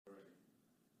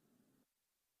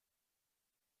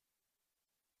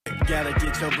Gotta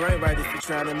get your brain right if you're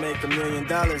trying to make $1 million.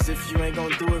 If you ain't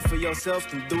gonna do it for yourself,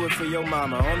 then do it for your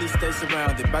mama. Only stay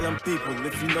surrounded by them people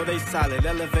if you know they solid.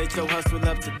 Elevate your hustle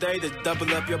up today to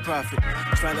double up your profit.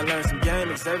 Trying to learn some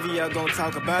game, Xavier gonna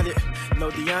talk about it. No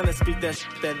Deanna, speak that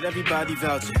that everybody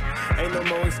vouching. Ain't no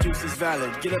more excuses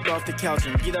valid. Get up off the couch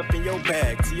and get up in your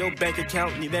bag. To your bank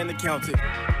account, need an accountant.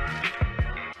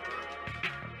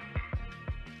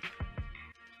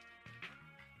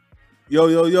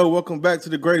 Yo, welcome back to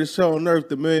the greatest show on earth,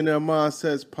 the Millionaire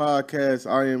Mindsets Podcast.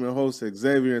 I am your host,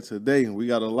 Xavier, and today we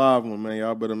got a live one, man.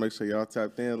 Y'all better make sure y'all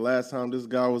tapped in. Last time this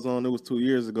guy was on, it was 2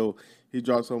 years ago. He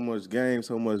dropped so much game,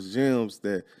 so much gems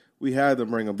that we had to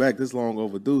bring him back. This long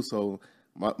overdue. So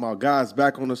my guy's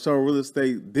back on the show, Real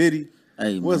Estate Diddy.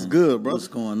 Hey, what's man, good, bro? What's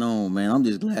going on, man? I'm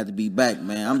just glad to be back,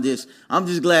 man. I'm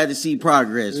just glad to see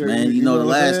progress, man. You know the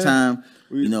last time,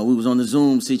 we was on the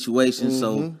Zoom situation,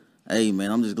 so hey,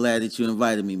 man, I'm just glad that you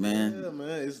invited me, man. Yeah,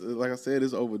 man. It's like I said,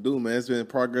 it's overdue, man. It's been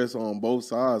progress on both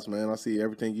sides, man. I see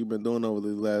everything you've been doing over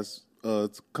the last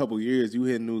couple years. You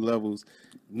hit new levels,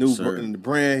 the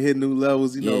brand hit new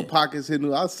levels. You know, pockets hit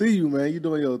new. I see you, man. You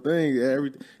doing your thing.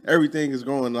 Everything is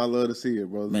growing. I love to see it,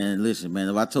 brother. Man, listen, man.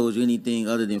 If I told you anything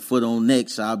other than foot on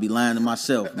necks, I'll be lying to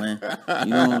myself, man.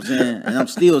 You know what I'm saying? And I'm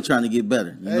still trying to get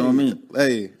better. You know what I mean?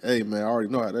 Hey, man. I already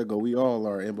know how that go. We all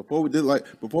are. And before we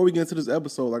get into this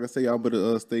episode, like I say, y'all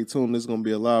better stay tuned. This is gonna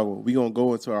be a live one. We gonna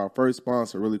go into our first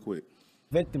sponsor really quick.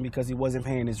 Victim because he wasn't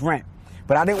paying his rent.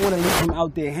 But I didn't want to leave him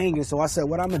out there hanging, so I said,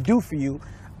 what I'm going to do for you,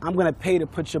 I'm going to pay to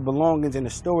put your belongings in a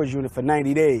storage unit for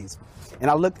 90 days. And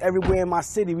I looked everywhere in my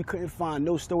city. We couldn't find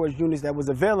no storage units that was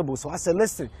available. So I said,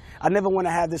 listen, I never want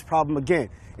to have this problem again.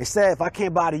 Instead, if I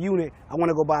can't buy the unit, I want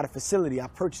to go buy the facility. I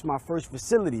purchased my first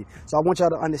facility. So I want y'all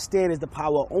to understand is the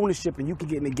power of ownership, and you can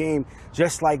get in the game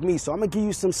just like me. So I'm going to give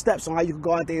you some steps on how you can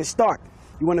go out there and start.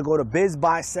 You want to go to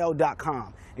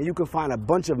bizbuysell.com. And you can find a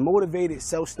bunch of motivated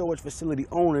self-storage facility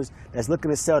owners that's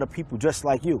looking to sell to people just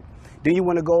like you. Then you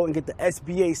want to go and get the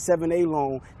SBA 7A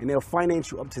loan, and they'll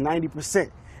finance you up to 90%.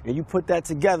 And you put that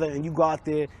together, and you go out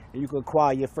there, and you can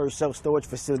acquire your first self-storage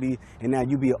facility, and now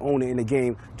you be an owner in the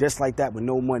game just like that with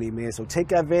no money, man. So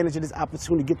take advantage of this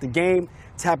opportunity, get the game,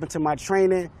 tap into my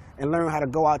training, and learn how to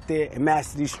go out there and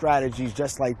master these strategies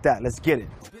just like that. Let's get it.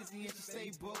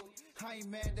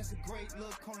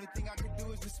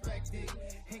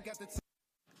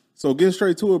 So getting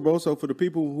straight to it, bro. So for the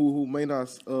people who may not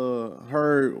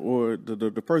heard or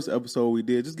the first episode we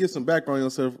did, just get some background on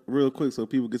yourself real quick so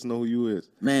people get to know who you is.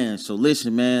 Man, so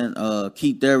listen, man.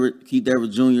 Keith Derrick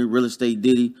Jr., Real Estate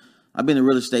Diddy. I've been in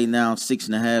real estate now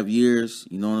 6.5 years.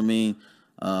 You know what I mean?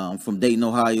 I'm from Dayton,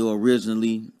 Ohio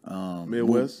originally.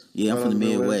 Midwest? Yeah, I'm from the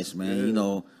Midwest, man. Yeah. You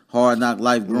know, hard knock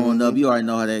life growing up. You already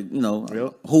know how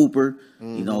that, hooper,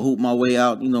 hoop my way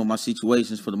out, my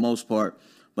situations for the most part.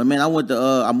 But, man,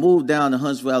 I moved down to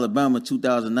Huntsville, Alabama in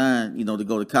 2009, to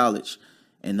go to college.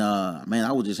 And, man,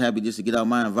 I was just happy just to get out of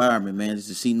my environment, man, just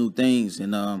to see new things.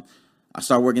 And I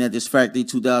started working at this factory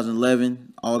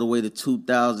 2011 all the way to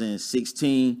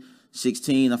 2016.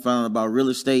 I found out about real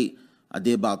estate. I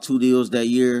did about 2 deals that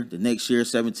year. The next year,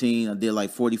 17, I did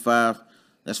like 45.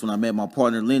 That's when I met my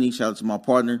partner, Lenny. Shout out to my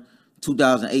partner.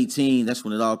 2018, that's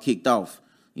when it all kicked off.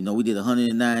 We did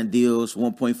 109 deals,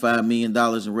 $1.5 million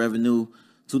in revenue.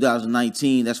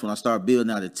 2019, that's when I started building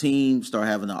out a team, started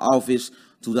having an office.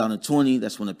 2020,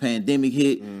 that's when the pandemic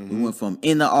hit. We went from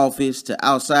in the office to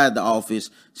outside the office,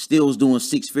 still was doing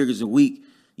 6 figures a week,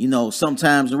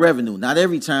 sometimes in revenue. Not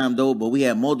every time, though, but we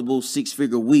had multiple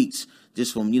 6-figure weeks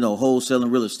just from,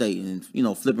 wholesaling real estate and,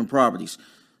 flipping properties.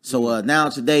 So now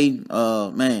today,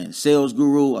 man, sales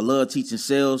guru. I love teaching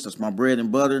sales. That's my bread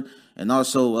and butter. And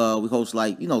also we host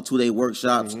 2-day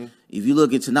workshops. If you're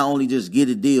looking to not only just get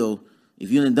a deal, if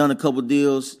you done a couple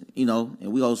deals, and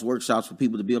we host workshops for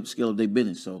people to be able to scale up their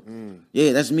business. So,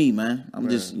 yeah, that's me, man. I'm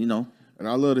just. And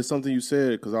I love that something you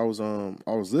said because I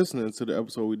was listening to the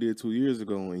episode we did 2 years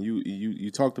ago, and you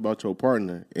talked about your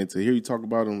partner, and to hear you talk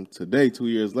about him today, 2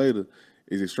 years later,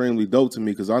 is extremely dope to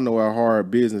me because I know how hard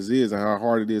business is and how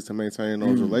hard it is to maintain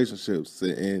those relationships,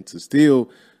 and to still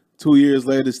 2 years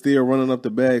later still running up the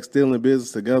bag, still in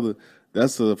business together.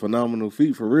 That's a phenomenal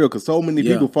feat for real because so many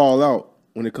people fall out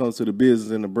when it comes to the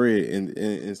business and the bread, and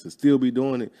to still be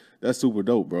doing it, that's super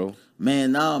dope, bro.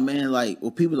 Man, like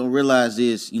what people don't realize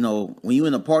is, when you're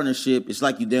in a partnership, it's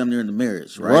like you damn near in the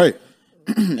marriage, right?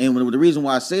 And the reason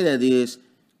why I say that is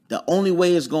the only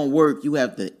way it's going to work, you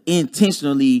have to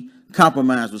intentionally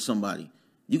compromise with somebody.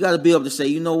 You got to be able to say,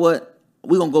 you know what,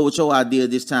 we're going to go with your idea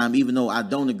this time, even though I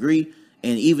don't agree.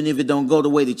 And even if it don't go the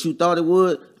way that you thought it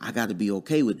would, I got to be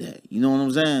okay with that. You know what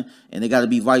I'm saying? And it got to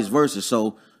be vice versa.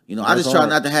 So, You know, I just try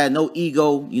not to have no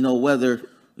ego, you know, whether,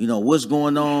 you know, what's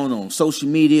going on social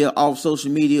media, off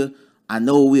social media. I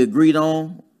know what we agreed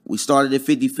on. We started at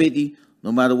 50-50.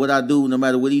 No matter what I do, no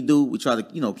matter what he do, we try to,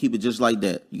 you know, keep it just like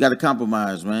that. You got to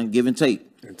compromise, man. Give and take.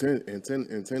 Intent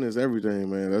is everything,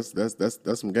 man.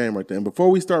 That's some game right there. And before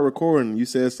we start recording, you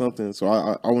said something, so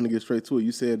I want to get straight to it.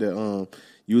 You said that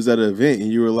you was at an event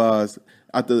and you realized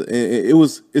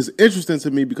it's interesting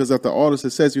to me because after all the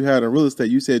success you had in real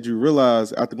estate, you said you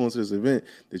realized after going to this event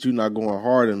that you're not going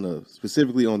hard enough,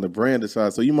 specifically on the brand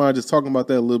side. So you mind just talking about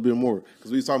that a little bit more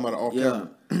because we was talking about it off camera.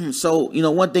 So, you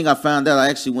know, one thing I found out, I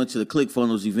actually went to the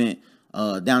ClickFunnels event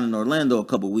down in Orlando a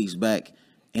couple of weeks back,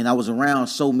 and I was around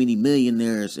so many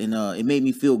millionaires, and it made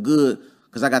me feel good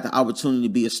because I got the opportunity to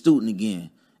be a student again.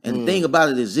 And the thing about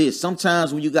it is this: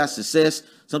 sometimes when you got success,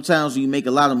 sometimes when you make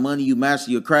a lot of money, you master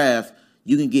your craft,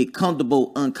 you can get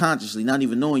comfortable unconsciously, not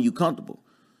even knowing you're comfortable.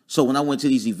 So when I went to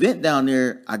these events down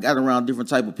there, I got around different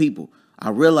type of people.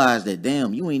 I realized that,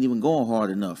 damn, you ain't even going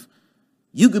hard enough.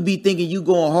 You could be thinking you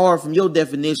going hard from your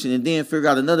definition and then figure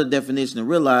out another definition and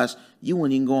realize you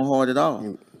weren't even going hard at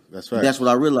all. That's right. That's what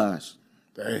I realized.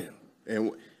 Damn.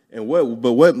 And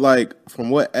what like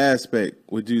from what aspect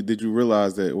did you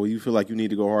realize that, or you feel like you need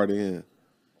to go harder in?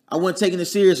 I wasn't taking it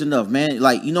serious enough, man.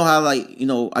 Like, you know how, like, you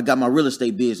know, I got my real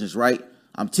estate business, right?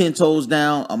 I'm 10 toes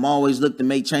down. I'm always looking to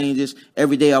make changes.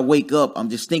 Every day I wake up, I'm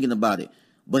just thinking about it.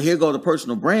 But here go the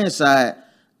personal brand side.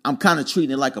 I'm kind of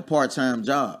treating it like a part-time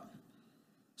job.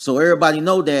 So everybody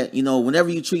know that, you know, whenever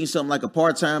you treating something like a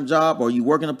part-time job or you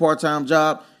working a part-time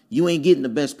job, you ain't getting the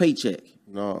best paycheck.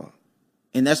 No.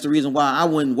 And that's the reason why I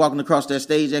wasn't walking across that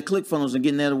stage at ClickFunnels and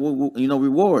getting that, you know,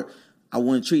 reward. I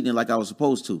wasn't treating it like I was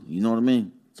supposed to. You know what I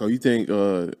mean? So you think,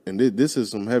 and this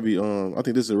is some heavy, I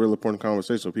think this is a real important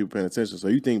conversation for people paying attention. So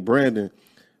you think branding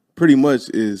pretty much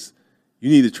is, you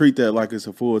need to treat that like it's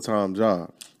a full-time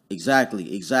job. Exactly.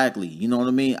 You know what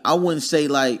I mean? I wouldn't say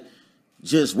like,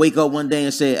 just wake up one day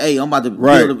and say, hey, I'm about to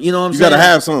build, you know what I'm saying? You got to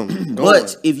have something.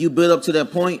 But if you build up to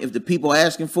that point, if the people are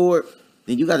asking for it,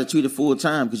 then you got to treat it full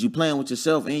time because you're playing with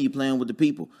yourself and you're playing with the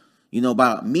people. You know,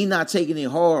 by me not taking it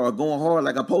hard or going hard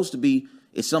like I'm supposed to be,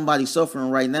 if somebody's suffering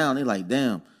right now and they're like,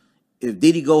 damn, if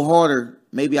Diddy go harder,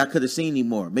 maybe I could have seen him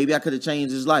more. Maybe I could have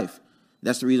changed his life.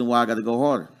 That's the reason why I got to go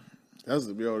harder. That's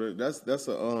a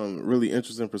really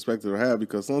interesting perspective to have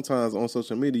because sometimes on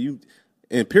social media, you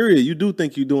do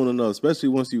think you're doing enough, especially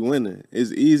once you win it.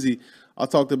 It's easy. I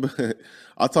had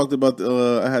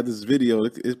this video.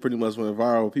 It pretty much went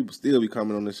viral. People still be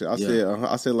commenting on this shit. I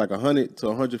said like 100 to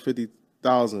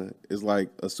 150,000 is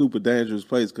like a super dangerous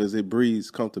place because it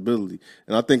breeds comfortability.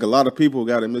 And I think a lot of people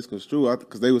got it misconstrued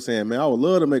because they were saying, man, I would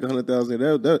love to make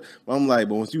 100,000. But I'm like,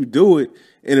 but once you do it,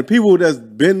 and the people that's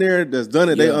been there, that's done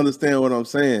it, they understand what I'm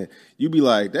saying. You be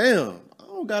like, damn.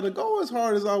 Gotta go as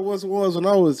hard as I was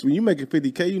when you making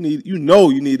 50K, you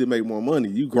need to make more money.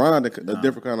 You grind a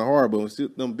different kind of hard, but when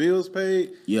them bills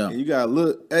paid, and you got a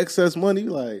little excess money,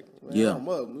 like, man, I'm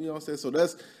up. You know what I'm saying? So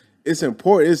it's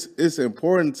important. It's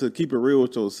important to keep it real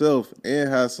with yourself and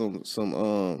have some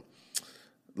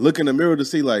look in the mirror to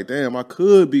see like, damn, I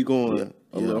could be going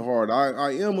a little hard.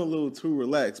 I am a little too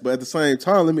relaxed, but at the same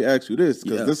time, let me ask you this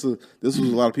because this was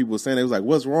a lot of people saying it was like,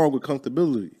 what's wrong with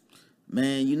comfortability?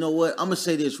 Man, you know what? I'm going to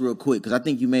say this real quick because I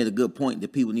think you made a good point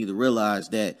that people need to realize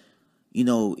that, you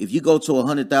know, if you go to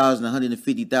 100,000,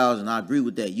 150,000, I agree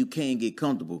with that. You can get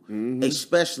comfortable,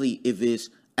 especially if it's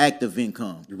active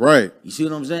income. Right. You see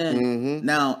what I'm saying? Mm-hmm.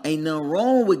 Now, ain't nothing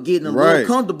wrong with getting a little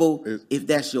comfortable if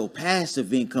that's your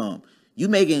passive income. You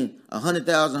making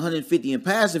 100,000, 150 in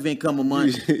passive income a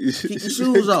month, keep your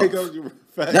shoes off.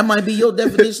 That might be your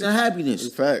definition of happiness.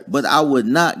 But I would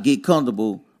not get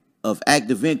comfortable of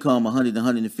active income 100 to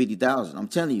 150,000. I'm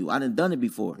telling you, I done it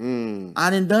before. And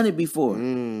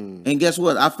guess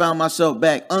what? I found myself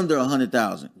back under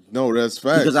 100,000. No, that's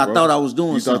fact. Because I thought I was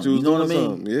doing something. You know what I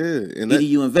mean? Yeah. And either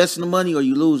you investing the money or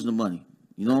you losing the money.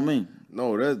 You know what I mean?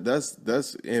 No, that's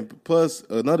and plus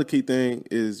another key thing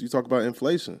is you talk about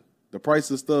inflation. The price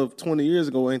of stuff 20 years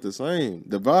ago ain't the same.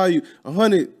 The value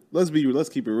 100. Let's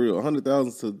keep it real.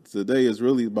 100,000 today is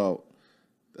really about.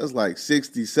 That's like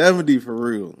 60, 70 for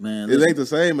real. Man, it ain't the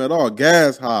same at all.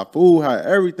 Gas high, food high,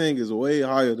 everything is way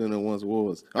higher than it once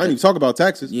was. I ain't even talk about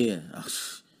taxes. Yeah.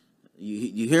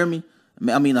 You hear me?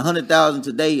 I mean, 100,000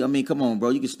 today, I mean, come on, bro.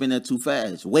 You can spend that too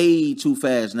fast. Way too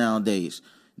fast nowadays.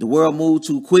 The world moved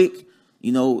too quick.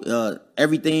 You know,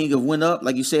 everything have went up.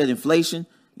 Like you said, inflation.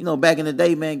 You know, back in the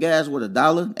day, man, gas, what,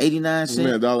 $1.89?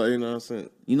 Man, $1.89.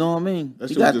 You know what I mean? That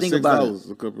you got to think about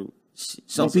it.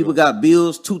 Some people got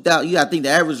bills, 2,000. You got to think the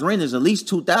average rent is at least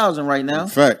 2,000 right now.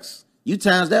 Facts. You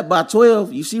times that by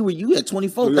 12, you see where you at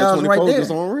 24,000 right there.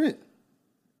 Just on rent.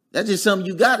 That's just something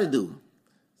you got to do.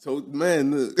 So,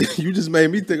 man, you just made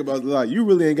me think about like you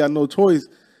really ain't got no choice.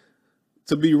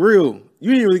 To be real,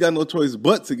 you ain't really got no choice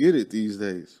but to get it these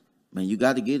days. Man, you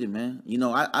got to get it, man. You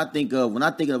know, I think of when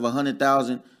I think of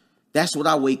 100,000, that's what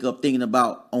I wake up thinking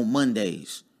about on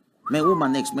Mondays. Man, what my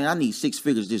next man? I need 6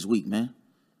 figures this week, man.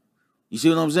 You see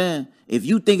what I'm saying? If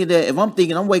you thinking that, if I'm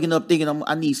thinking, I'm waking up thinking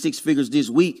I need 6 figures this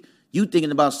week, you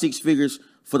thinking about 6 figures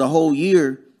for the whole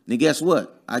year, then guess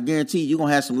what? I guarantee you're going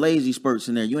to have some lazy spurts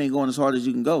in there. You ain't going as hard as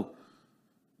you can go.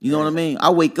 You know what I mean?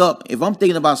 I wake up, if I'm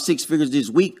thinking about 6 figures this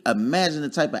week, imagine the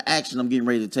type of action I'm getting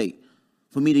ready to take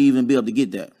for me to even be able to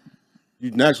get that. You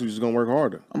naturally just going to work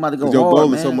harder. I'm about to go hard, your goal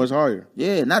man. is so much higher.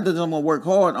 Yeah, not that I'm going to work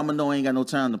hard. I'm going to know I ain't got no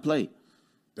time to play.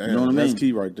 Damn, you know what I mean? That's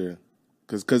key right there.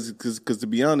 Because to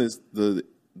be honest,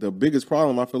 the biggest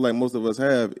problem I feel like most of us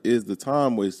have is the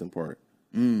time wasting part.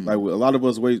 Like a lot of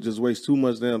us waste too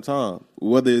much damn time.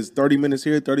 Whether it's 30 minutes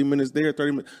here, 30 minutes there,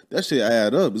 30 minutes, that shit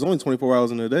add up. It's only 24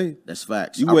 hours in a day. That's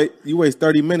facts. You waste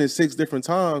 30 minutes 6 different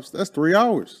times. That's 3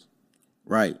 hours.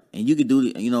 Right. And you could do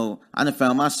it. You know, I done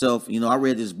found myself, you know, I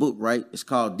read this book, right? It's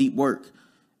called Deep Work.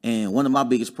 And one of my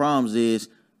biggest problems is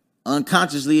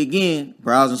unconsciously, again,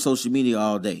 browsing social media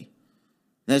all day.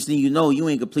 Next thing you know, you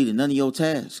ain't completed none of your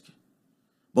tasks.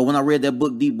 But when I read that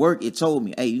book, Deep Work, it told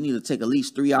me, hey, you need to take at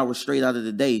least 3 hours straight out of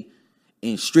the day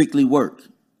and strictly work.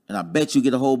 And I bet you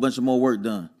get a whole bunch of more work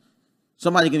done.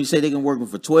 Somebody can say they can work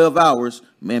for 12 hours,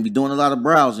 man, be doing a lot of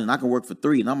browsing. I can work for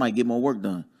 3 and I might get more work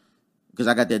done because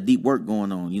I got that deep work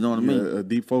going on. You know what I mean? A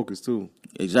deep focus too.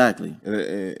 Exactly.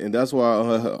 And that's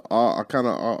why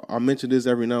I mention this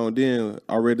every now and then.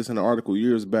 I read this in an article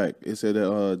years back. It said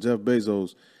that Jeff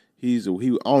Bezos, I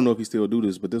don't know if he still do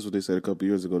this, but this is what they said a couple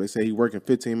years ago. They say he working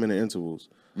 15-minute intervals.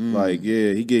 Like,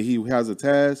 yeah, he has a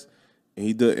task and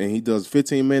he does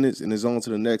 15 minutes and is on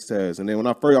to the next task. And then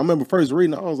I remember first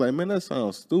reading, I was like, man, that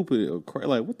sounds stupid.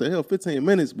 Like, what the hell, 15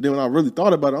 minutes? But then when I really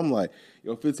thought about it, I'm like,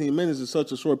 15 minutes is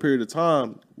such a short period of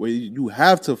time where you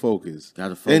have to focus.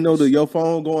 Gotta focus. Ain't no your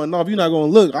phone going off. You're not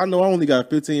going to look. I know I only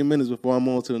got 15 minutes before I'm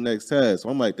on to the next task. So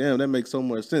I'm like, damn, that makes so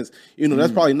much sense.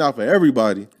 That's probably not for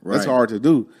everybody. Right. That's hard to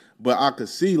do. But I could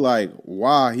see, like,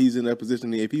 why he's in that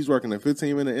position. If he's working at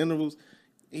 15-minute intervals,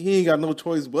 he ain't got no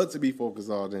choice but to be focused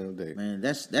all damn day. Man,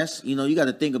 that's you got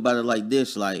to think about it like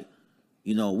this. Like,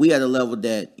 we at a level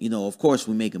that, of course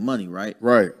we're making money, right?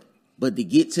 Right. But to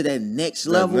get to that next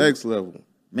level,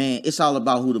 man, it's all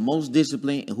about who the most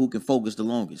disciplined and who can focus the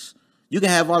longest. You can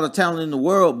have all the talent in the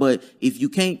world, but if you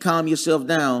can't calm yourself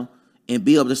down and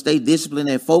be able to stay disciplined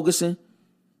and focusing,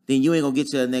 then you ain't going to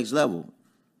get to that next level.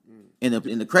 And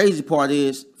the crazy part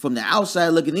is, from the outside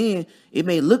looking in, it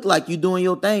may look like you're doing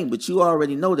your thing, but you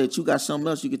already know that you got something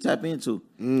else you can tap into.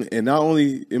 And not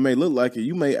only it may look like it,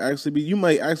 you may actually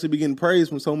be getting praise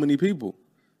from so many people.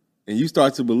 And you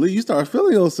start to believe, you start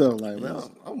feeling yourself like, man,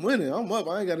 I'm winning, I'm up,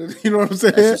 I ain't got to, you know what I'm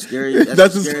saying? That's scary.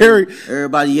 That's scary.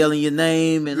 Everybody yelling your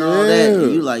name and all that.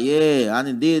 And you like, yeah, I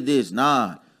done did this.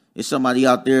 Nah, it's somebody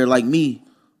out there like me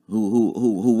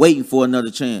who waiting for another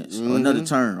chance or another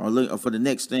turn or for the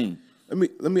next thing.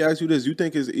 Let me ask you this. You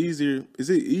think is it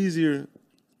easier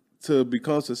to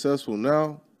become successful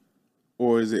now?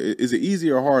 Or is it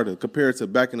easier or harder compared to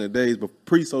back in the days but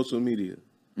pre-social media?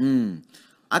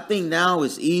 I think now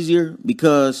it's easier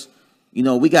because,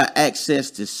 we got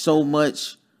access to so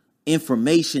much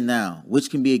information now, which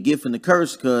can be a gift and a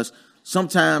curse because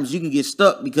sometimes you can get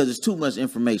stuck because it's too much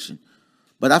information.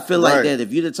 But I feel like that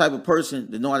if you're the type of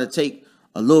person that know how to take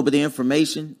a little bit of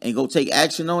information and go take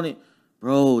action on it,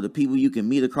 bro, the people you can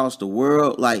meet across the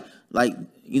world, like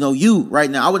you right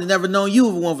now, I would have never known you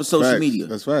if it wasn't for social media.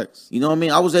 That's facts. You know what I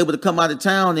mean? I was able to come out of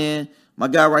town and my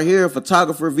guy right here,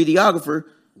 photographer, videographer,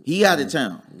 he out of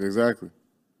town. Exactly.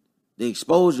 The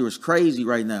exposure is crazy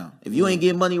right now. If you ain't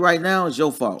getting money right now, it's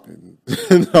your fault.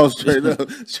 No, straight up.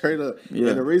 Yeah.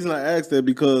 And the reason I asked that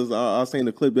because I seen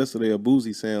the clip yesterday of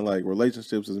Boosie saying like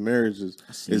relationships and marriages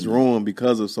is ruined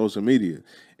because of social media.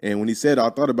 And when he said it, I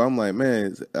thought about it, I'm like,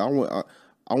 man, I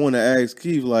want to ask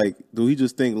Keith, like, do he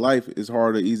just think life is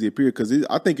hard or easier, period? Because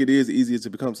I think it is easier to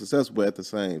become successful, but at the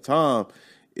same time,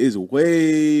 it's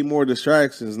way more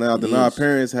distractions now than our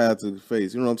parents had to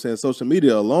face. You know what I'm saying? Social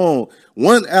media alone,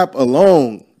 one app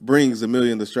alone brings a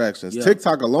million distractions. Yeah.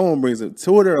 TikTok alone brings it.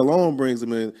 Twitter alone brings a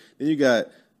million. Then you got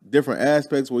different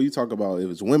aspects where you talk about if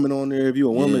it's women on there, if you're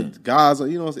a woman, guys,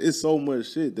 it's so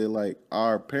much shit that like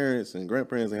our parents and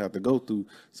grandparents have to go through.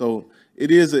 So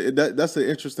it is that's an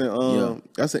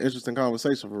interesting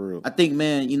conversation for real. I think,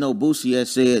 man, Boosie has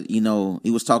said,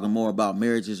 he was talking more about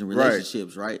marriages and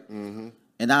relationships, right? Mm-hmm.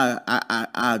 And I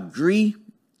agree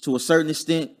to a certain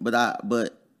extent, but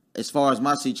as far as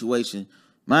my situation,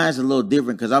 mine's a little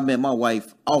different because I met my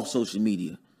wife off social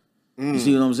media. You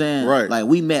see what I'm saying? Right. Like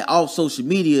we met off social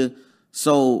media.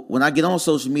 So when I get on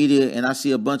social media and I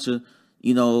see a bunch of,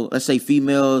 let's say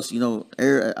females,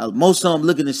 most of them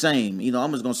looking the same.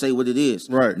 I'm just gonna say what it is.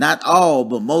 Right. Not all,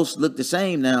 but most look the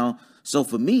same now. So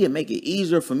for me, it make it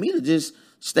easier for me to just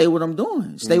stay what I'm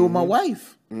doing, stay with my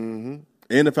wife. Mm-hmm.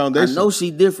 And the foundation. I know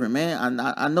she different, man.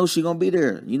 I know she gonna be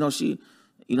there.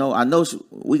 I know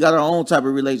we got our own type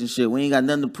of relationship. We ain't got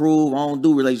nothing to prove. I don't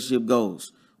do relationship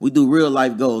goals. We do real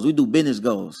life goals. We do business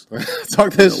goals.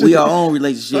 Talk that shit. We our own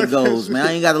relationship goals, man.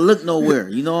 I ain't got to look nowhere.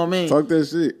 You know what I mean? Talk that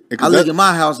shit. I look at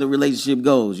my house at relationship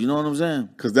goals. You know what I'm saying?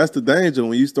 Because that's the danger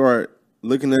when you start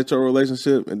looking at your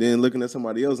relationship and then looking at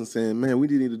somebody else and saying, man, we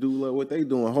need to do what they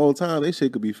doing the whole time. They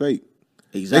shit could be fake.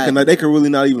 Exactly. They could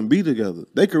really not even be together.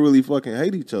 They could really fucking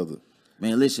hate each other.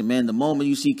 Man, listen, man, the moment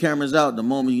you see cameras out, the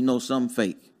moment you know something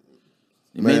fake.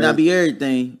 It may not be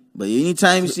everything, but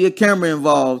anytime you see a camera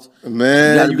involved,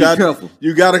 man, you gotta be careful.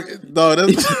 You gotta, no,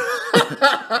 that's,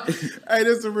 hey,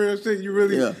 that's some real shit. You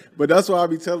really, Yeah. But that's why I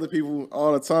be telling people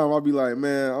all the time. I be like,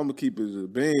 man, I'm gonna keep it a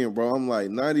being, bro. I'm like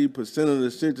 90% of the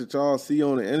shit that y'all see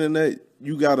on the internet,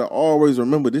 you gotta always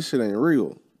remember this shit ain't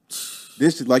real.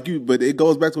 This is like but it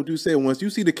goes back to what you said. Once you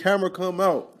see the camera come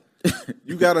out,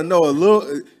 you gotta know a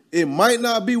little. It might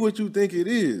not be what you think it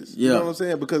is. You know what I'm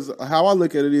saying? Because how I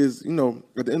look at it is, at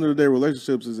the end of the day,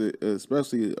 relationships is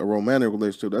especially a romantic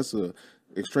relationship. That's a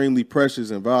extremely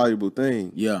precious and valuable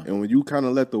thing. Yeah. And when you kind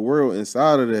of let the world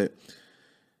inside of that,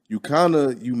 you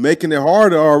making it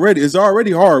harder already. It's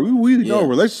already hard. We know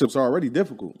relationships are already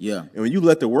difficult. Yeah. And when you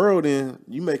let the world in,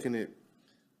 you making it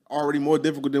already more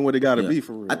difficult than what it got to be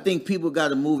for real. I think people got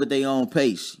to move at their own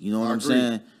pace. You know what I'm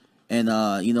saying? And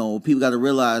people got to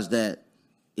realize that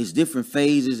it's different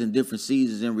phases and different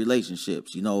seasons in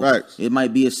relationships. Facts. It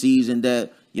might be a season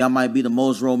that y'all might be the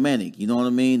most romantic. You know what I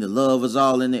mean? The love is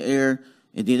all in the air.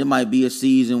 And then it might be a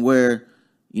season where,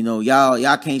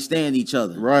 y'all can't stand each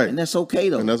other. Right. And that's okay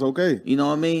though. And that's okay. You know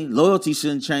what I mean? Loyalty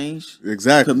shouldn't change.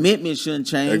 Exactly. Commitment shouldn't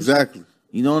change. Exactly.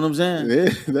 You know what I'm saying?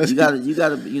 Yeah. You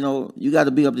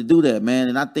gotta be able to do that, man.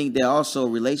 And I think that also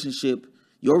your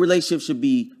relationship should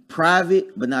be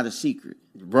private, but not a secret.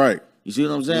 Right. You see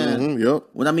what I'm saying? Mm-hmm, yep.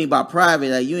 What I mean by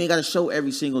private, like you ain't got to show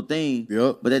every single thing.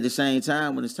 Yep. But at the same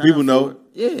time, when it's time, people know.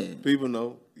 People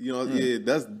know.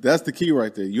 That's the key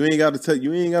right there. You ain't got to tell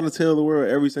the world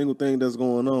every single thing that's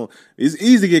going on. It's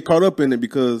easy to get caught up in it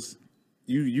because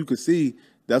you could see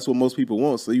that's what most people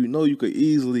want. So you could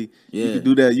easily you could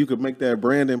do that. You could make that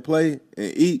brand and play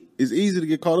and eat. It's easy to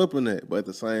get caught up in that, but at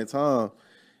the same time,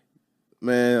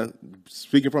 man,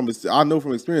 I know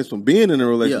from experience from being in a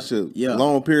relationship,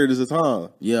 long periods of time.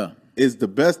 Yeah, it's the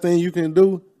best thing you can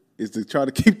do is to try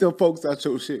to keep them folks out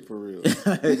your shit for real.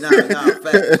 Facts. You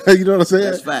know what I'm saying?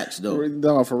 That's facts, though.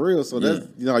 No, for real. So that's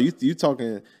you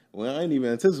talking. Well, I ain't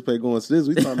even anticipate going to this.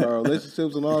 We talking about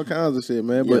relationships and all kinds of shit,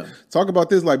 man. But talk about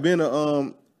this, like speaking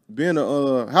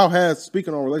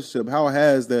on relationship, how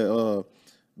has that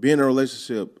being in a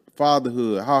relationship,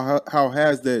 fatherhood, how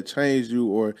has that changed you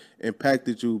or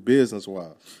impacted you business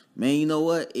wise? Man, you know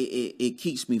what? It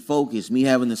keeps me focused. Me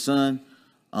having a son,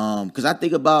 because I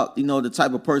think about the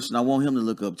type of person I want him to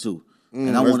look up to,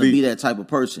 and I want to be that type of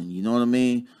person. You know what I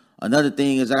mean? Another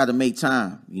thing is I got to make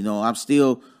time.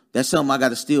 That's something I got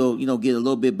to still get a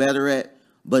little bit better at.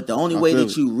 But the only way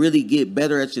that you really get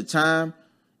better at your time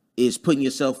is putting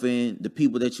yourself in the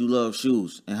people that you love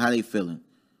shoes and how they feeling.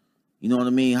 You know what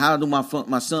I mean? How do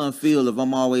my son feel if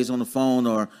I'm always on the phone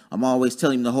or I'm always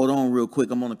telling him to hold on real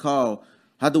quick, I'm on the call?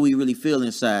 How do we really feel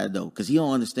inside, though? Because he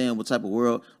don't understand what type of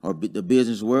world or the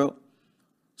business world.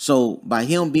 So by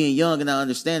him being young and not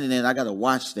understanding that, I got to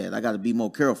watch that. I got to be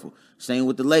more careful. Same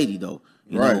with the lady, though.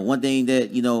 You know, one thing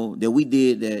that, that we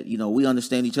did that, we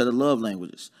understand each other's love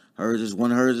languages.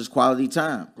 One of hers is quality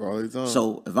time. Quality time.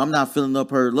 So if I'm not filling up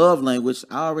her love language,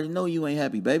 I already know you ain't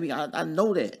happy, baby. I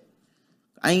know that.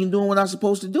 I ain't doing what I'm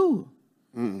supposed to do.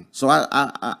 So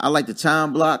I like the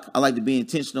time block. I like to be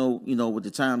intentional, with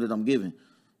the time that I'm giving.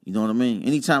 You know what I mean?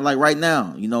 Anytime, like right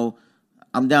now,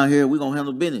 I'm down here. We're gonna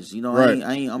handle business.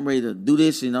 I'm ready to do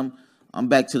this, and I'm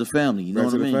back to the family. You know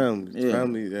what I mean?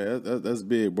 Family, that's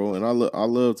big, bro. And I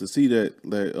love to see that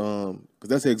because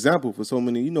that's an example for so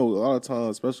many. A lot of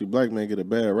times, especially black men, get a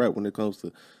bad rap when it comes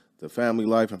to the family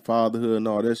life and fatherhood and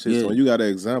all that shit. So when you got an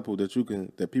example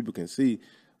that people can see,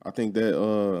 I think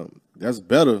that that's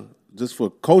better just for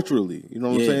culturally. You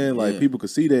know what I'm saying? Like people could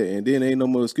see that, and then ain't no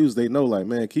more excuses. They know, like,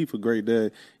 man, Keith a great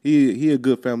dad. He a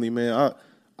good family man.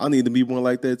 I need to be one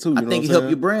like that too. I think it help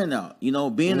your brand out. Being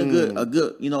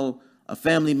a a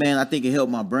family man, I think it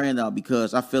helped my brand out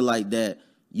because I feel like that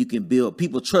you can build,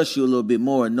 people trust you a little bit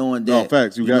more knowing that,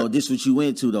 facts. You know, this what you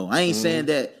went to though. I ain't saying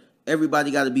that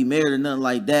everybody got to be married or nothing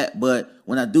like that, but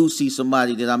when I do see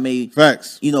somebody that I may,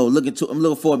 facts, you know, I'm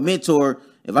looking for a mentor.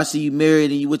 If I see you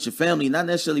married and you with your family, not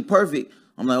necessarily perfect,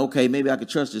 I'm like, okay, maybe I could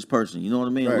trust this person. You know what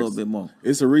I mean? Facts. A little bit more.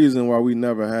 It's a reason why we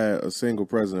never had a single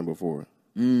president before.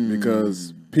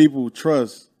 Because people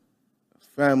trust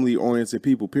family-oriented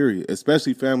people, period,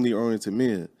 especially family-oriented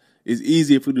men. It's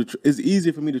easier for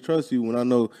me to trust you when I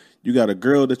know you got a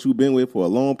girl that you've been with for a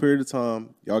long period of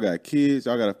time. Y'all got kids,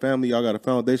 y'all got a family, y'all got a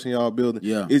foundation y'all building.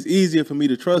 Yeah. It's easier for me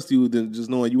to trust you than just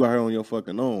knowing you out here on your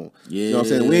fucking own. Yeah. You know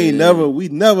what I'm saying? We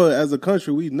never, as a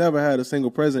country, we never had a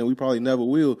single president. We probably never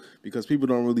will because people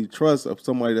don't really trust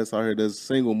somebody that's out here that's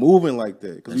single moving like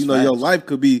that. Because you know your life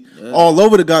could be all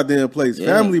over the goddamn place.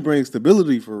 Yeah. Family brings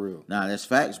stability for real. Nah, that's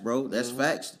facts, bro. That's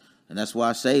facts. And that's why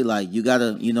I say, like, you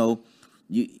gotta, you know,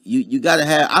 you gotta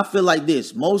have. I feel like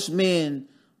this. Most men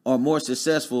are more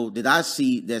successful that I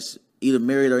see that's either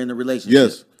married or in a relationship.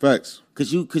 Yes, facts.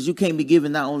 Cause you can't be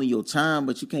giving not only your time,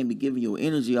 but you can't be giving your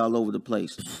energy all over the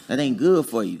place. That ain't good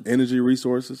for you. Energy,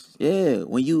 resources. Yeah,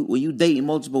 when you dating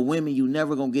multiple women, you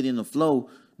never gonna get in the flow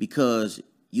because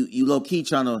you low key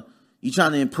trying to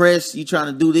impress, you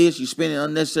trying to do this, you spending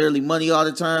unnecessarily money all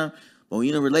the time. But when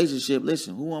you're in a relationship,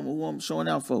 listen, who I'm showing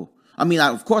out for? I mean,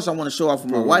 of course I want to show off for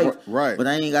my wife, right? But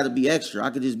I ain't got to be extra. I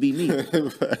could just be me.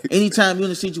 Anytime you're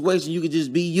in a situation, you could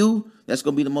just be you. That's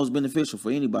gonna be the most beneficial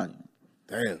for anybody.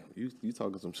 Damn, you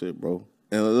talking some shit, bro.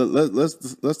 And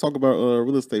let's talk about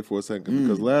real estate for a second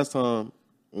because last time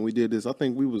when we did this, I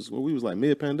think we was like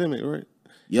mid-pandemic, right?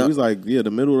 Yeah, we was like the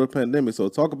middle of the pandemic. So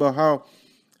talk about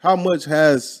how much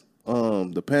has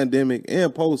the pandemic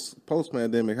and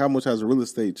post-pandemic, how much has real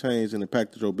estate changed and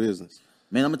impacted your business?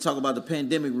 Man, I'm gonna talk about the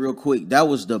pandemic real quick. That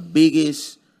was the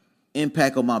biggest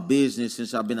impact on my business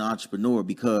since I've been an entrepreneur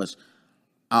because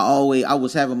I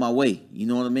was having my way. You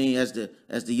know what I mean? As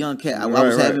the young cat, I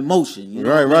was having motion. You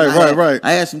know right.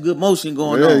 I had some good motion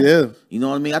going on. Yeah. You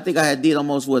know what I mean? I think I did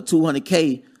almost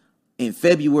 200K in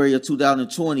February of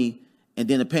 2020, and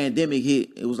then the pandemic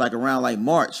hit. It was like around like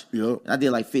March. Yep. And I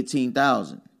did like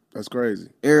 15,000. That's crazy.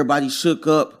 Everybody shook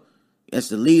up. As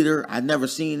the leader, I never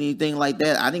seen anything like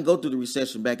that. I didn't go through the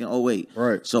recession back in 2008.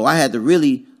 Right. So I had to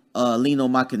really lean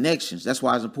on my connections. That's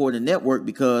why it's important to network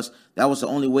because that was the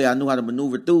only way I knew how to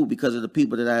maneuver through because of the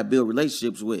people that I had built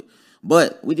relationships with.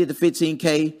 But we did the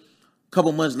 15K. A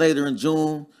couple months later in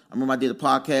June, I remember I did a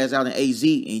podcast out in AZ,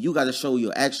 and you got to show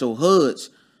your actual HUDs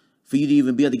for you to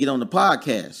even be able to get on the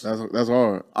podcast. That's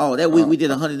hard. Oh, that week we did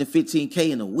 115K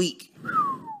in a week.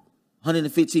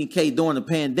 115K during the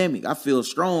pandemic. I feel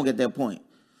strong at that point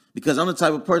because I'm the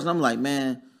type of person, I'm like,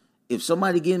 man, if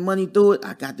somebody getting money through it,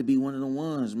 I got to be one of the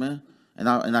ones, man. And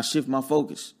I shift my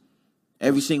focus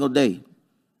every single day.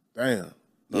 Damn.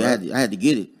 No, yeah, I had to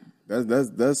get it.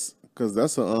 That's because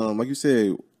that's a like you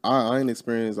said, I ain't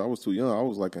experienced. I was too young. I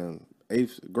was like in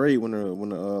 8th grade when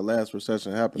the last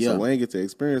recession happened. Yeah. So I ain't get to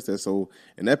experience that. So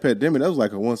in that pandemic, that was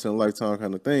like a once in a lifetime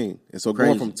kind of thing. And so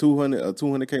Crazy. going from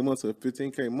 200K month to a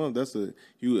 15K month, that's a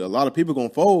lot of people gonna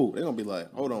fold. They're gonna be like,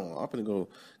 hold on, I'm gonna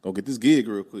go get this gig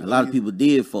real quick. A lot of people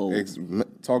did fold.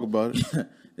 Talk about it.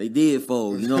 They did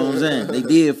fold. You know what I'm saying? They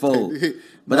did fold.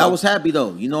 But I was happy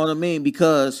though. You know what I mean?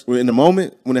 Because in the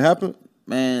moment when it happened,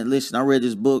 man, listen, I read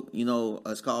this book. You know,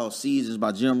 it's called Seasons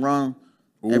by Jim Rohn.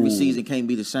 Every season can't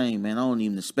be the same, man. I don't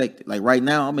even expect it. Like right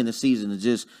now, I'm in the season of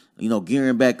just,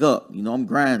 gearing back up. I'm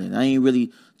grinding. I ain't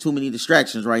really too many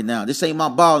distractions right now. This ain't my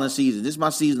balling season. This is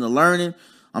my season of learning.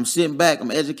 I'm sitting back.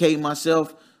 I'm educating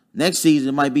myself. Next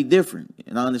season might be different.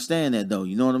 And I understand that, though.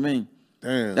 You know what I mean?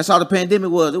 Damn. That's how the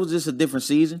pandemic was. It was just a different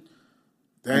season.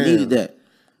 Damn. I needed that.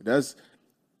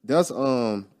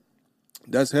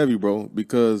 That's heavy, bro,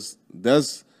 because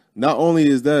that's... Not only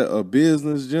is that a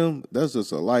business gym, that's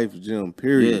just a life gym,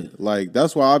 period. Yeah. Like,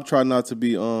 that's why I try not to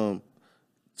be I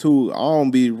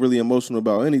don't be really emotional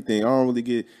about anything. I don't really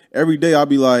get, every day I'll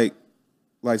be like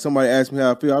somebody asks me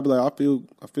how I feel, I'll be like,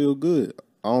 I feel good.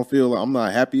 I don't feel like, I'm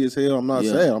not happy as hell, I'm not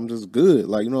sad, I'm just good.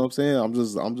 Like, you know what I'm saying? I'm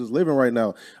just living right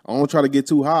now. I don't try to get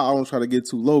too high, I don't try to get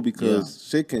too low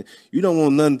because you don't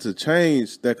want nothing to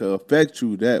change that could affect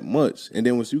you that much. And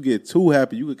then once you get too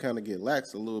happy, you could kind of get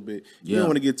lax a little bit. You don't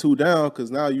want to get too down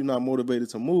because now you're not motivated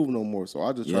to move no more. So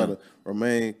I just try to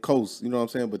remain coast, you know what I'm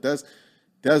saying? But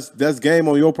that's game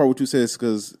on your part, what you said,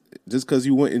 because just because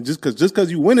you win, and just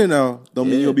because you winning now, don't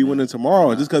mean you'll be winning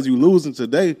tomorrow. Just because you losing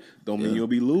today, don't mean you'll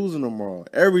be losing tomorrow.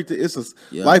 Everything,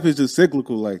 life is just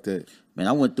cyclical like that. Man,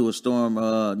 I went through a storm,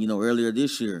 earlier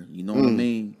this year. You know what I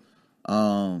mean?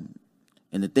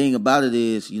 And the thing about it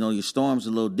is, your storm's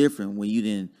a little different when you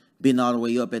didn't been all the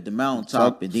way up at the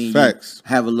mountaintop and then Facts. you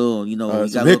have a little, you got a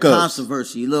little hiccups.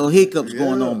 controversy, little hiccups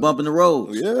going on, bumping the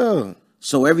roads. Yeah.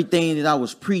 So everything that I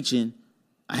was preaching,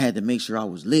 I had to make sure I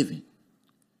was living.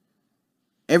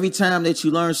 Every time that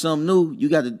you learn something new, you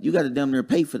got to damn near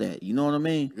pay for that. You know what I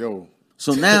mean? Yo.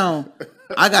 So now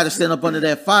I got to stand up under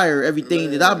that fire,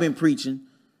 everything that I've been preaching,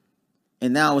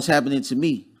 and now it's happening to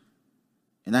me.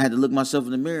 And I had to look myself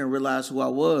in the mirror and realize who I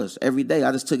was every day.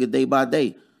 I just took it day by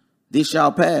day. This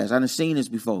shall pass. I done seen this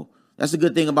before. That's the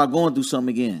good thing about going through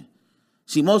something again.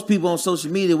 See, most people on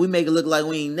social media, we make it look like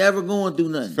we ain't never going through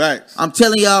nothing. Facts. I'm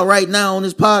telling y'all right now on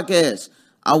this podcast,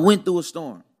 I went through a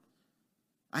storm.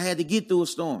 I had to get through a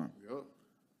storm. Yep.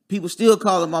 People still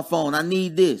calling my phone. I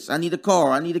need this. I need a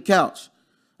car. I need a couch.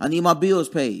 I need my bills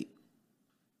paid.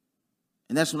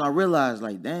 And that's when I realized,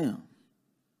 like, damn.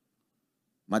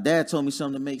 My dad told me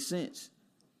something that makes sense.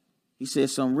 He said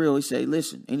something real. He said,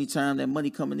 listen, anytime that money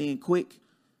coming in quick,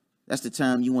 that's the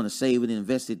time you want to save it and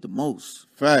invest it the most.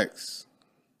 Facts.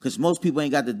 Because most people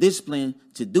ain't got the discipline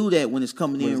to do that when it's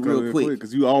coming in real quick.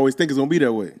 Because you always think it's going to be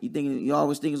that way. You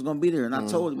always think it's going to be there. And I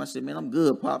told him, I said, man, I'm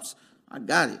good, Pops. I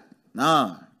got it.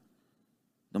 Nah.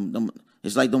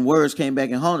 It's like them words came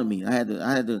back and haunted me. I had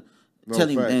to tell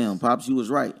him, damn, Pops, you was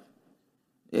right.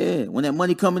 Yeah, when that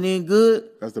money coming in good,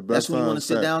 that's the best. That's when you want to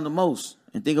sit down the most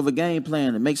and think of a game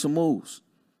plan and make some moves.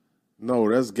 No,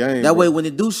 that's game. That way, when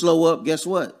it do slow up, guess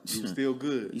what? You still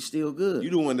good. You still good.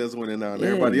 You the one that's winning now.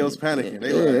 Everybody else panicking.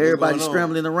 Everybody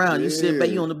scrambling around. You sit back,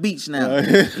 you on the beach now.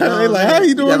 They like, how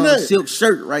you doing got that? On a silk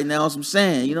shirt right now, some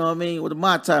sand. You know what I mean? With a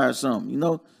Mai Tai or something.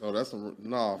 Oh, that's for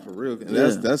real.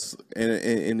 And that's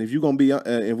and if you gonna be,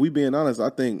 if we being honest, I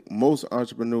think most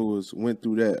entrepreneurs went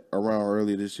through that around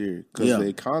early this year because the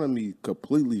economy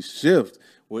completely shifted.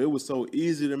 Where it was so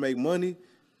easy to make money,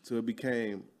 to it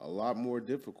became a lot more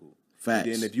difficult. Facts.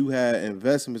 And then if you had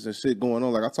investments and shit going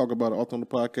on, like I talk about it on the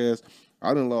podcast,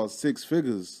 I done lost 6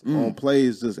 figures on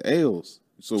plays, just L's.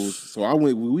 So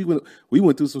we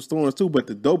went through some storms too. But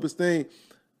the dopest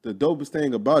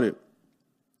thing about it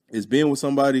is being with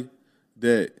somebody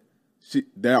that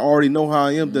already know how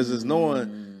I am. That's just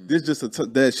knowing this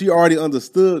that she already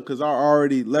understood because I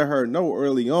already let her know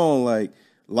early on, like,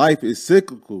 life is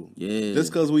cyclical. Yeah. Just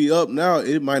because we up now,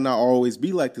 it might not always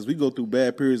be like this. We go through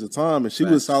bad periods of time, and she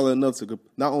was solid enough to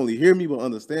not only hear me but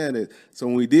understand it. So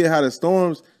when we did have the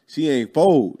storms, she ain't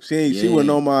fold. She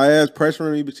wasn't on my ass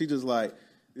pressuring me, but she just like,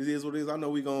 it is what it is. I know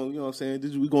we going, you know what I'm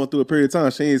saying? We going through a period of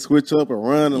time. She ain't switch up and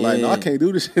run and like, no, I can't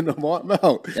do this shit no more. I'm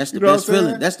out. That's the best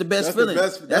feeling. That's the best feeling.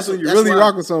 That's when you really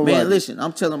rock with somebody. Man, listen,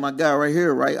 I'm telling my guy right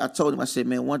here, right? I told him, I said,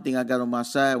 man, one thing I got on my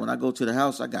side when I go to the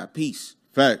house, I got peace.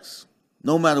 Facts.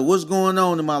 No matter what's going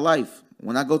on in my life,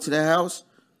 when I go to that house,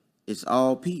 it's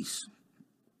peace.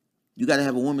 You got to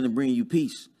have a woman to bring you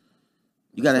peace.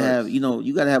 You got to have,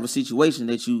 you got to have a situation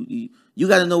that you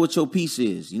got to know what your peace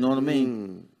is. You know what I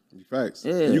mean? Facts.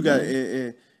 Yeah. You got,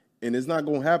 and it's not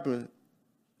gonna happen.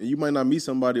 And you might not meet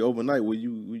somebody overnight where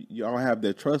y'all have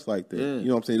that trust like that. Yeah. You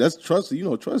know what I'm saying? That's trust.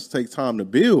 Trust takes time to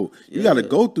build. You got to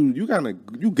go through. You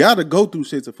got to go through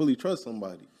shit to fully trust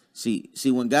somebody. See,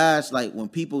 when guys, like, when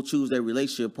people choose their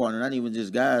relationship partner, not even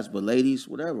just guys, but ladies,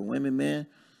 whatever, women, men,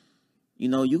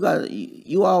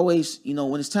 you always,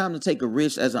 when it's time to take a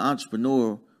risk as an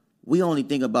entrepreneur, we only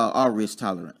think about our risk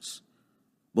tolerance.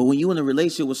 But when you're in a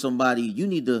relationship with somebody, you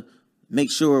need to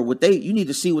make sure you need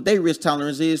to see what their risk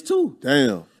tolerance is too.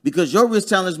 Damn. Because your risk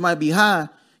tolerance might be high,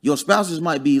 your spouse's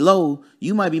might be low,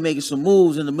 you might be making some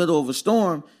moves in the middle of a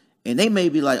storm, and they may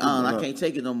be like, I can't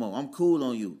take it no more. I'm cool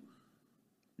on you.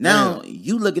 Now,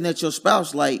 you looking at your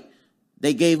spouse like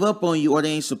they gave up on you or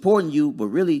they ain't supporting you, but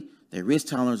really, their risk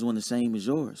tolerance wasn't the same as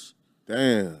yours.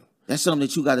 Damn. That's something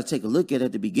that you got to take a look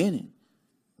at the beginning.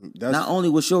 Not only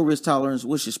what's your risk tolerance,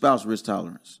 what's your spouse's risk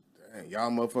tolerance? Dang,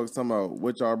 y'all motherfuckers talking about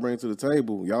what y'all bring to the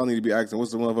table. Y'all need to be asking,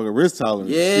 what's the motherfucking risk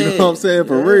tolerance? Yeah. You know what I'm saying?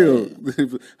 For real.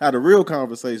 Had a real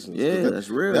conversation. Yeah, that's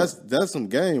real. That's some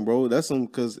game, bro. That's some,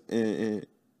 because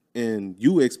and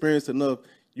you experienced enough,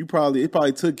 it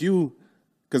probably took you,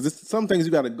 because some things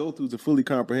you got to go through to fully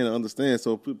comprehend and understand.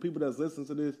 So for people that's listening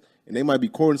to this, and they might be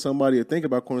courting somebody or think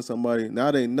about courting somebody,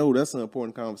 now they know that's an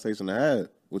important conversation to have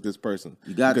with this person.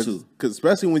 You got to. Because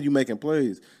especially when you're making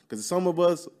plays. Because some of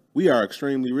us, we are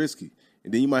extremely risky.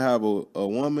 And then you might have a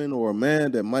woman or a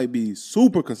man that might be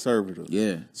super conservative.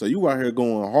 Yeah. So you out here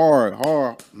going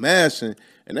hard, mashing.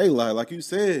 And they like you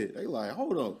said, they like,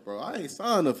 hold up, bro. I ain't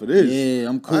signed up for this. Yeah,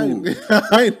 I'm cool.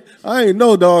 I ain't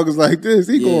no dogs like this.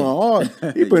 He going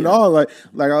hard. He putting all like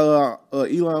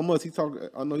Elon Musk.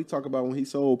 I know he talk about when he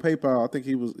sold PayPal. I think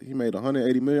he made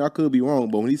 $180 million. I could be wrong,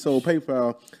 but when he sold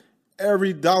PayPal,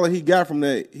 every dollar he got from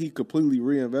that, he completely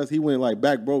reinvested. He went like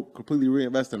back broke, completely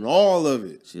reinvesting all of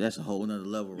it. See, that's a whole nother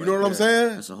level. You know what I'm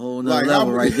saying? That's a whole nother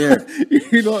level right there.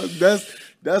 You know,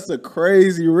 that's a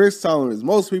crazy risk tolerance.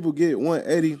 Most people get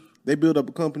 180. They build up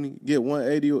a company, get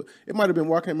 180. It might have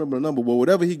been, I can't remember the number, but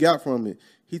whatever he got from it,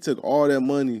 he took all that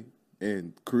money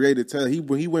and created talent.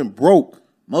 He went broke.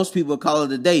 Most people call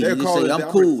it a day. They They call say, it, I'm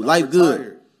cool, life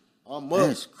good. I'm up.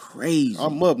 That's crazy.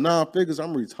 I'm up 9 figures.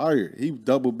 I'm retired. He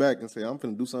doubled back and said, I'm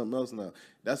finna do something else now.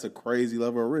 That's a crazy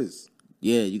level of risk.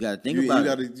 Yeah, you got to think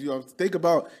about it. You got to think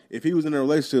about if he was in a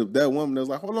relationship, that woman that was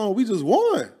like, hold on, we just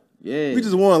won. Yeah. We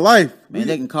just won life. Man,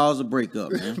 they can cause a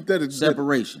breakup, man.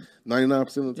 Separation.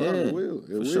 99% of the time it will.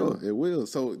 It will. Sure. It will.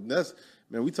 So that's,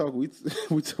 man, we talk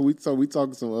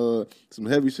some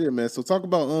heavy shit, man. So talk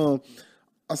about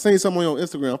I seen something on your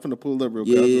Instagram. I'm finna pull it up real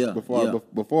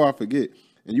quick before I forget.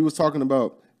 And you was talking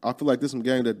about, I feel like this is some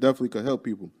game that definitely could help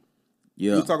people.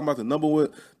 Yeah. You was talking about the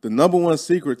number one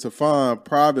secret to find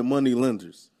private money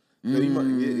lenders. I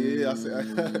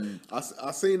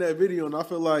seen that video, and I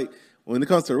feel like when it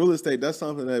comes to real estate, that's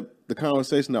something that the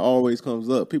conversation that always comes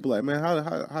up. People like, man,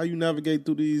 how you navigate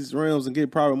through these realms and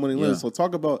get private money lenders? So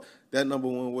talk about that number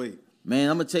one way. Man,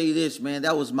 I'm gonna tell you this, man.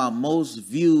 That was my most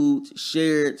viewed,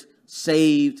 shared,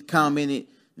 saved, commented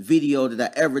video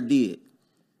that I ever did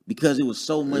because it was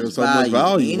so much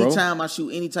value. Anytime I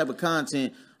shoot any type of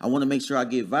content, I want to make sure I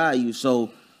get value.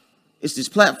 So it's this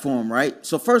platform, right?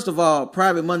 So first of all,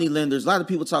 private money lenders. A lot of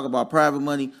people talk about private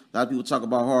money. A lot of people talk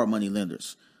about hard money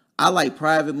lenders. I like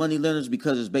private money lenders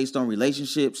because it's based on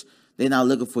relationships. They're not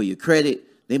looking for your credit.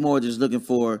 They're more just looking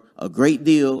for a great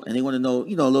deal, and they want to know, a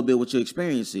little bit what your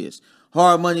experience is.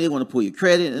 Hard money, they want to pull your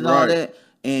credit and all that.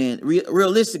 And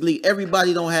realistically,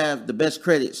 everybody don't have the best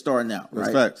credit starting out,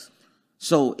 right? That's facts.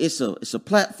 So it's a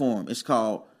platform. It's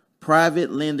called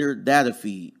Private Lender Data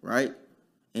Feed, right?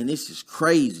 And this is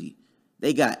crazy.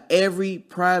 They got every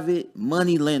private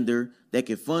money lender that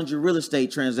can fund your real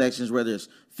estate transactions, whether it's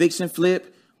fix and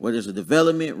flip, whether it's a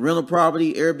development, rental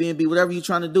property, Airbnb, whatever you're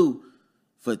trying to do,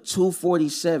 for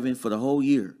 $247 for the whole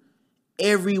year.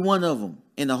 Every one of them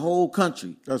in the whole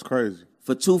country. That's crazy.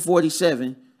 For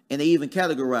 $247, and they even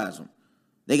categorize them.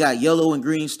 They got yellow and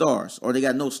green stars, or they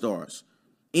got no stars.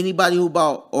 Anybody who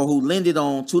bought or who lended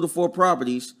on 2 to 4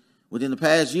 properties within the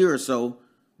past year or so,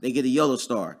 they get a yellow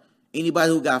star.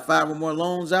 Anybody who got 5 or more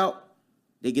loans out,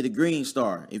 they get a green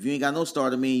star. If you ain't got no star,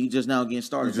 that means you just now getting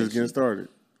started. You're just getting started.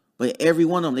 But every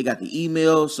one of them, they got the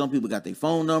emails. Some people got their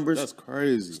phone numbers. That's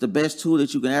crazy. It's the best tool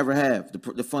that you can ever have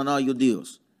to fund all your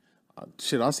deals.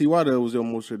 Shit, I see why that was your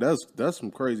most shit. That's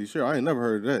some crazy shit. I ain't never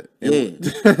heard of that.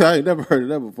 Yeah. I ain't never heard of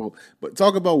that before. But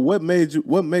talk about what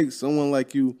makes someone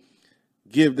like you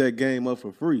give that game up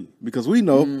for free. Because we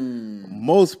know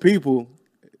most people,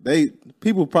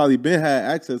 people probably been had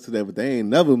access to that, but they ain't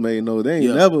never made no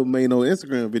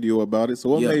Instagram video about it. So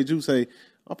what made you say,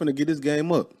 I'm finna get this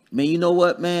game up? Man, you know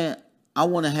what, man? I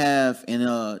want to have, and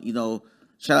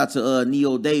shout out to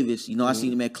Neo Davis. I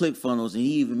seen him at ClickFunnels, and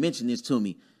he even mentioned this to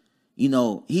me.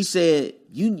 He said,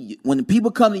 when the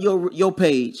people come to your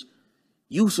page,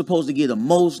 you supposed to get the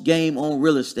most game on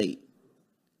real estate.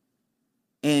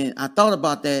 And I thought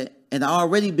about that, and I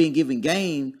already been giving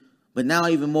game, but now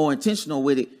even more intentional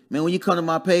with it. Man, when you come to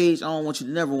my page, I don't want you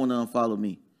to never want to unfollow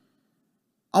me.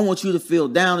 I want you to feel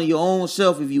down on your own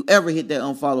self if you ever hit that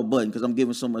unfollow button because I'm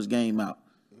giving so much game out.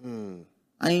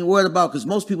 I ain't worried about because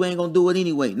most people ain't going to do it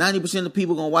anyway. 90% of the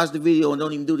people going to watch the video and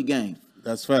don't even do the game.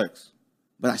 That's facts.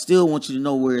 But I still want you to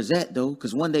know where it's at, though,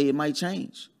 because one day it might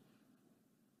change.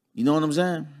 You know what I'm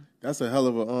saying? That's a hell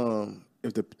of a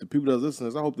if the people that's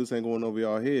listening, I hope this ain't going over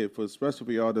y'all head, especially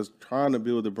for y'all that's trying to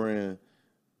build a brand.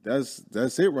 That's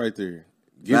it right there.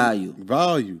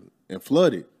 Value and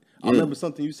flood it. Yeah. I remember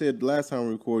something you said the last time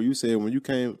we recorded. You said when you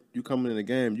coming in the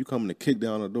game, you coming to kick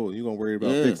down the door. You're gonna worry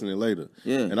about fixing it later.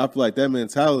 Yeah. And I feel like that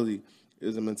mentality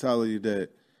is a mentality that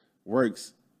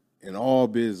works in all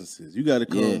businesses. You got to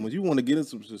come when you want to get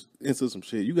into some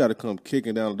shit. You got to come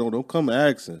kicking down the door. Don't come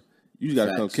asking. You got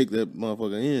to come kick that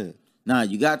motherfucker in. Nah,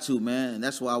 you got to, man. And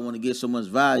that's why I want to get so much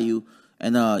value.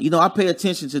 And I pay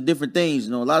attention to different things.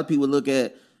 A lot of people look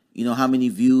at how many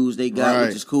views they got,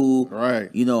 which is cool. Right.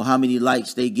 How many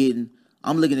likes they getting.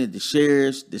 I'm looking at the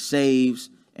shares, the saves,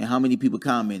 and how many people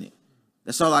commented.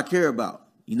 That's all I care about.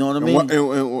 You know what I mean?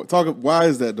 And why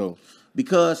is that though?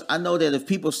 Because I know that if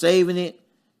people saving it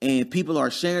and people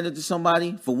are sharing it to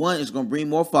somebody, for one, it's going to bring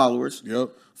more followers. Yep.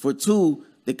 For two,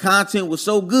 the content was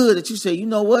so good that you say, you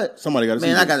know what? Somebody got to see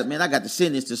this. I got to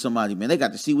send this to somebody, man. They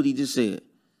got to see what he just said.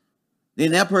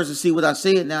 Then that person see what I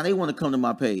said. Now they want to come to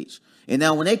my page. And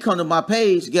now when they come to my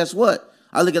page, guess what?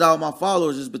 I look at all my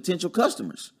followers as potential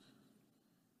customers.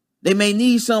 They may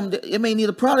need something. It may need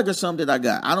a product or something that I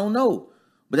got. I don't know.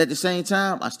 But at the same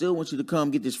time, I still want you to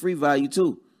come get this free value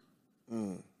too.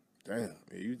 Damn,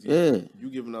 you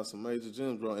giving us some major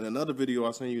gems, bro. In another video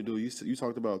I seen you do, you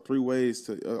talked about 3 ways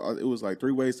to. It was like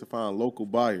 3 ways to find local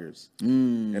buyers,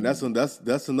 and that's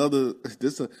another.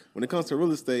 When it comes to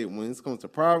real estate, when it comes to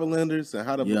private lenders and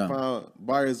how to find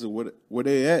buyers where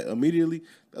they at immediately,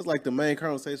 that's like the main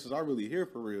conversations I really hear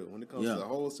for real when it comes to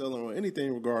wholesaling or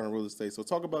anything regarding real estate. So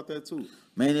talk about that too,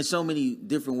 man. There's so many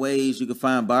different ways you can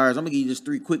find buyers. I'm gonna give you just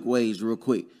 3 quick ways, real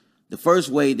quick. The first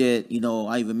way that,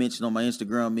 I even mentioned on my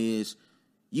Instagram is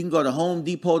you can go to Home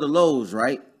Depot to Lowe's,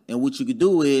 right? And what you could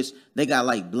do is they got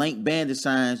like blank bandit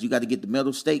signs. You got to get the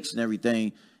metal stakes and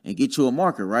everything and get you a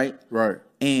marker, right? Right.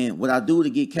 And what I do to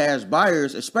get cash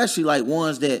buyers, especially like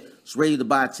ones that's ready to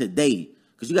buy today,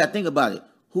 because you got to think about it.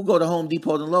 Who go to Home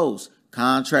Depot and Lowe's?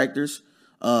 Contractors,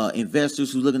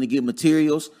 investors who's looking to get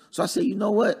materials. So I say, you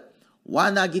know what?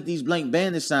 Why not get these blank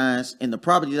bandit signs in the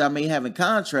property that I may have in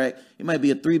contract? It might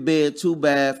be a 3-bed,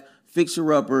 2-bath,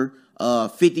 fixer-upper,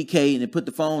 50K, and then put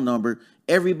the phone number.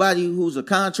 Everybody who's a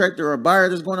contractor or a buyer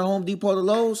that's going to Home Depot to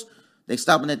Lowe's, they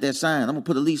stopping at that sign. I'm going to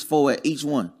put at least 4 at each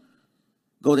one.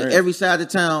 Go to every side of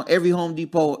town, every Home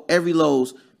Depot, every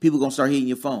Lowe's. People going to start hitting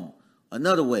your phone.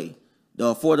 Another way,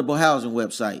 the affordable housing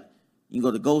website. You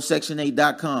can go to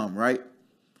gosection8.com, right?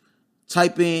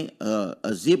 Type in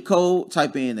a zip code,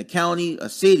 type in a county, a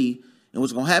city, and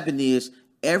what's going to happen is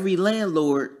every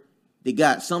landlord that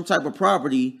got some type of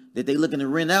property that they looking to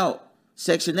rent out,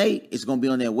 Section 8 is going to be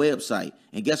on their website.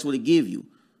 And guess what it give you?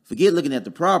 Forget looking at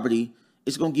the property.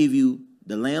 It's going to give you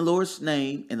the landlord's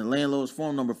name and the landlord's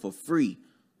phone number for free.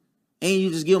 And you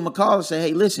just give them a call and say,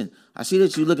 hey, listen, I see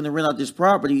that you're looking to rent out this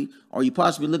property, or you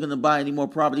possibly looking to buy any more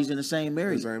properties in the same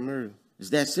area. It's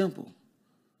that simple.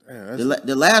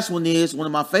 The last one is, one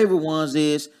of my favorite ones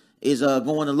is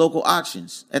going to local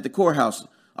auctions at the courthouse.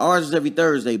 Ours is every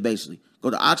Thursday, basically. Go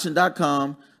to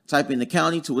auction.com, type in the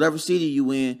county to whatever city you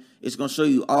in. It's going to show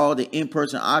you all the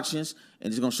in-person auctions,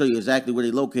 and it's going to show you exactly where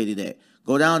they're located at.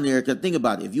 Go down there, because think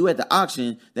about it. If you at the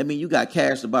auction, that means you got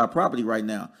cash to buy a property right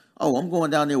now. Oh, I'm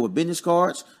going down there with business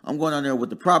cards. I'm going down there with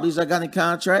the properties I got in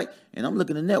contract, and I'm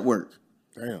looking to network.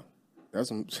 Damn. That's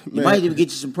some, you might even get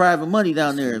you some private money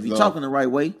down there if you're talking the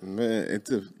right way. Man,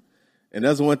 and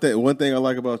that's one thing. One thing I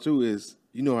like about you is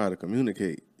you know how to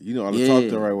communicate. You know how to talk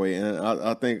the right way, and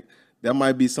I think that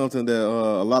might be something that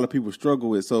a lot of people struggle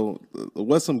with. So,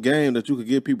 what's some game that you could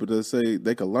give people to say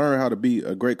they can learn how to be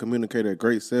a great communicator, a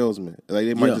great salesman? Like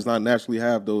they might just not naturally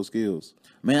have those skills.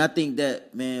 Man, I think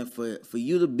that, man, for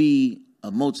you to be a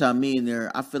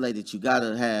multimillionaire, I feel like that you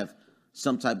gotta have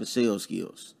some type of sales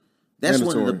skills. That's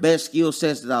one of the best skill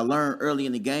sets that I learned early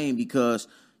in the game, because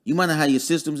you might not have your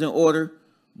systems in order,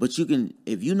 but you can,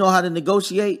 if you know how to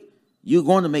negotiate, you're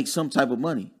going to make some type of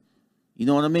money. You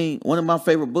know what I mean? One of my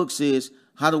favorite books is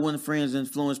How to Win Friends and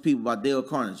Influence People by Dale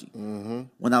Carnegie. Mm-hmm.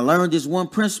 When I learned this one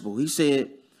principle, he said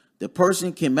the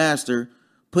person can master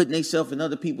putting themselves in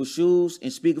other people's shoes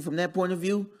and speaking from that point of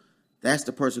view. That's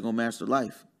the person going to master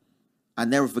life. I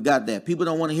never forgot that. People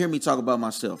don't want to hear me talk about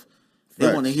myself.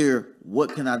 They want to hear,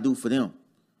 what can I do for them?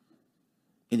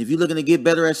 And if you're looking to get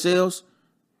better at sales,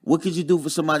 what could you do for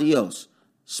somebody else?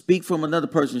 Speak from another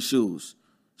person's shoes.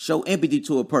 Show empathy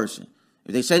to a person.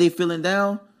 If they say they're feeling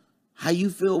down, how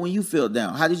you feel when you feel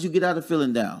down? How did you get out of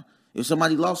feeling down? If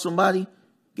somebody lost somebody,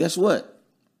 guess what?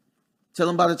 Tell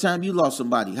them about the time you lost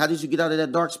somebody. How did you get out of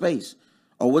that dark space?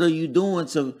 Or what are you doing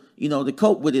to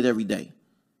cope with it every day?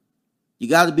 You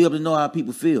got to be able to know how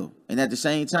people feel. And at the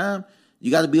same time, you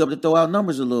got to be able to throw out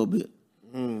numbers a little bit.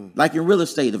 Like in real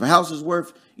estate, if a house is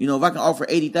worth, if I can offer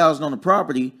 $80,000 on the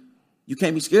property, you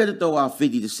can't be scared to throw out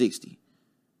 50 to 60.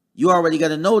 You already got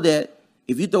to know that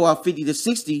if you throw out 50 to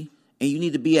 60 and you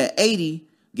need to be at 80,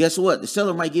 guess what? The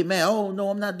seller might get mad. Oh, no,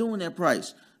 I'm not doing that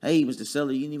price. Hey, Mr.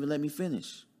 Seller, you didn't even let me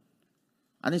finish.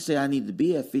 I didn't say I need to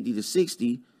be at 50 to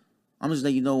 60. I'm just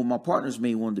letting you know what my partners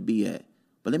may want to be at.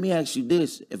 But let me ask you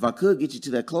this. If I could get you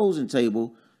to that closing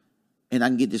table, and I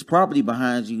can get this property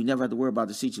behind you, you never have to worry about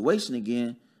the situation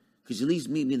again, because you at least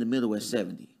meet me in the middle at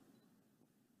 70.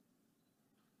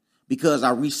 Because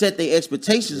I reset their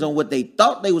expectations on what they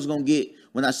thought they was going to get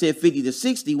when I said 50 to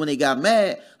 60. When they got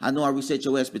mad, I know I reset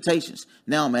your expectations.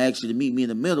 Now I'm going to ask you to meet me in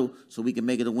the middle so we can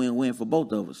make it a win-win for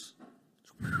both of us.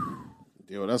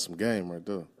 Yo, that's some game right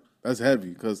there. That's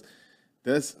heavy, because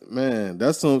that's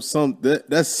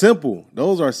that's simple.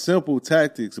 Those are simple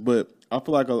tactics, but I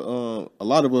feel like a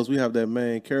lot of us, we have that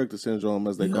main character syndrome,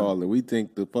 as they call it. We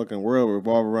think the fucking world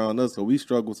revolves around us, so we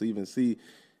struggle to even see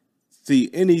see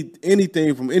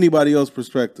anything from anybody else's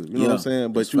perspective. You know what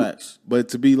I'm saying? But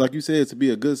to be, like you said, to be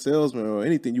a good salesman or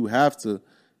anything, you have to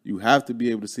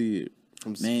be able to see it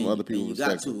from other people's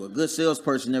perspective. You got to. A good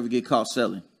salesperson never get caught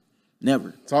selling.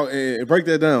 Never. Talk and break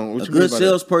that down. What a good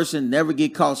salesperson never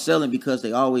get caught selling because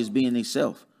they always being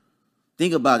themselves.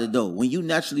 Think about it though. When you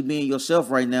naturally being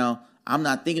yourself right now, I'm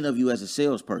not thinking of you as a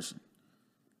salesperson.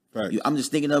 Right. I'm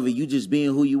just thinking of it. You just being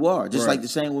who you are. Just like the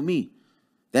same with me.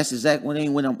 That's exactly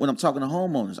when I'm talking to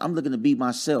homeowners. I'm looking to be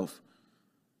myself,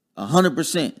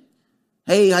 100%.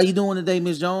 Hey, how you doing today,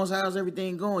 Miss Jones? How's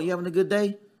everything going? You having a good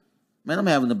day? Man, I'm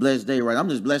having a blessed day, right? I'm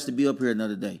just blessed to be up here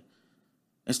another day.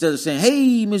 Instead of saying,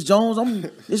 "Hey, Miss Jones,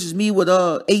 this is me with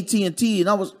AT&T,"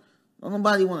 and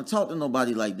nobody want to talk to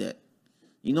nobody like that.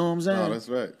 You know what I'm saying? No, that's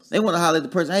right. They want to holler at the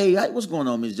person, "Hey, what's going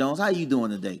on, Miss Jones? How you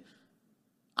doing today?"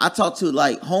 I talk to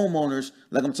like homeowners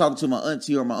like I'm talking to my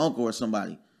auntie or my uncle or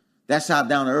somebody. That's how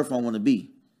down to earth I want to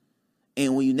be.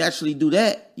 And when you naturally do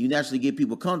that, you naturally get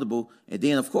people comfortable, and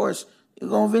then of course you're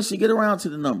gonna eventually get around to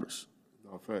the numbers.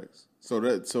 No facts.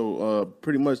 So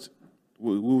pretty much,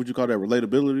 what would you call that?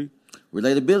 Relatability.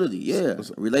 Relatability, yeah.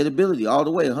 Relatability all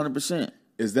the way, 100%.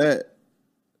 Is that?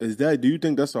 Do you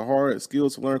think that's a hard skill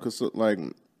to learn? Because like,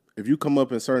 if you come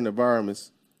up in certain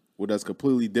environments where that's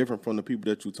completely different from the people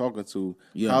that you're talking to,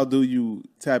 how do you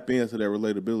tap into that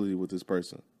relatability with this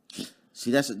person?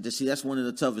 See, that's one of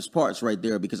the toughest parts right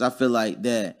there, because I feel like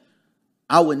that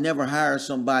I would never hire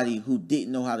somebody who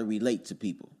didn't know how to relate to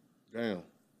people. Damn.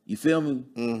 You feel me?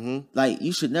 Mm-hmm. Like,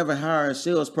 you should never hire a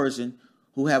salesperson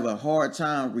who have a hard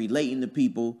time relating to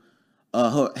people,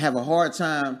 have a hard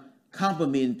time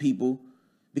complimenting people,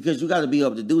 because you got to be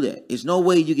able to do that. There's no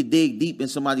way you can dig deep in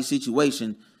somebody's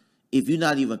situation if you're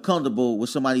not even comfortable with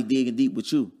somebody digging deep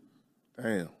with you.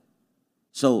 Damn.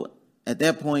 So at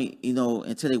that point,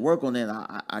 until they work on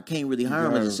that, I can't really hire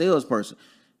them as a salesperson.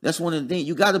 That's one of the things.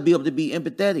 You got to be able to be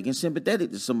empathetic and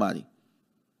sympathetic to somebody.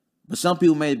 But some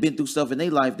people may have been through stuff in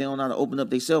their life. They don't know how to open up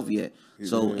themselves yet.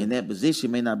 So in that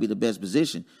position may not be the best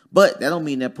position. But that don't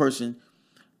mean that person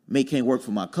can't work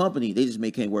for my company. They just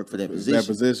can't work for that position. That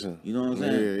position. You know what I'm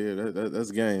saying? Yeah.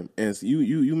 That's game. And so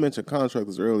you mentioned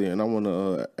contractors earlier, and I want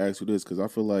to ask you this, because I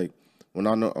feel like I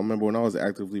remember when I was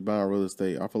actively buying real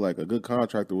estate, I feel like a good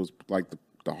contractor was like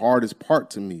the hardest part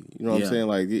to me. You know what I'm saying?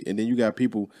 Like, and then you got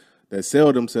people that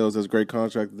sell themselves as great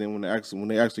contractors. Then when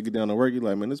they actually get down to work, you're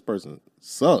like, man, this person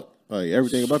sucked. Like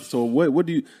everything about it. So what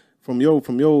do you, from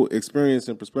your experience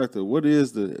and perspective, what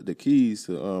is the keys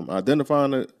to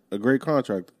identifying a great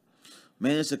contractor?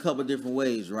 Man, it's a couple different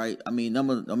ways, right? I mean,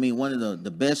 one of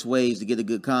the best ways to get a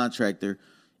good contractor,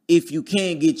 if you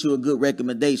can get you a good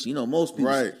recommendation. Most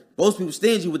people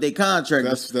stingy with their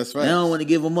contractors. That's right. They don't want to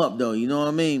give them up though. You know what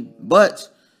I mean? But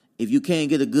if you can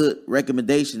get a good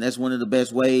recommendation, that's one of the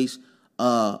best ways.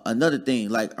 Another thing,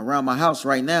 like around my house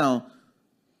right now,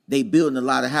 they building a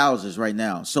lot of houses right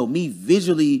now. So me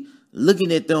visually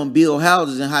looking at them build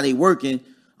houses and how they working,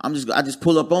 I just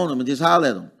pull up on them and just holler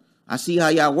at them. I see how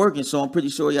y'all working, so I'm pretty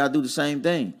sure y'all do the same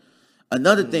thing.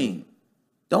 Another thing,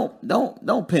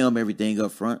 don't pay them everything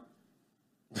up front.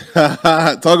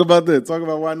 Talk about that. Talk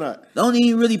about why not. Don't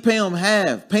even really pay them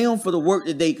half. Pay them for the work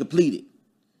that they completed.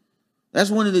 That's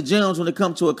one of the gems when it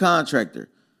comes to a contractor.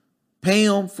 Pay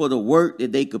them for the work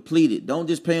that they completed. Don't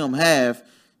just pay them half,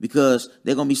 because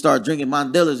they're going to start drinking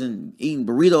Mandelas and eating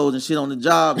burritos and shit on the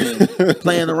job and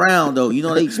playing around, though.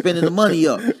 They spending the money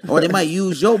up. Or they might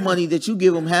use your money that you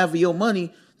give them, half of your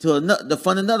money, to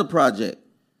fund another project.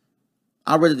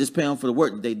 I'd rather just pay them for the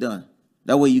work that they done.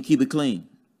 That way you keep it clean.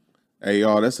 Hey,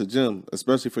 y'all, that's a gem,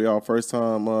 especially for y'all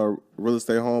first-time real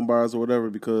estate home buyers or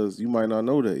whatever, because you might not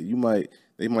know that.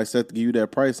 They might set to give you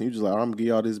that price, and you just like, I'm going to give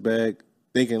y'all this bag,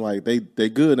 thinking like they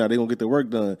good now, they gonna get their work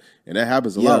done, and that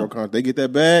happens a lot. Of they get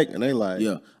that bag and they like,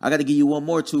 I got to give you one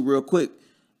more too, real quick.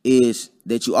 Is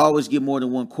that you always get more than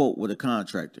one quote with a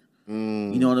contractor? You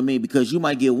know what I mean? Because you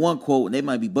might get one quote and they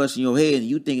might be busting your head, and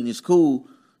you thinking it's cool.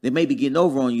 They may be getting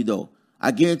over on you though.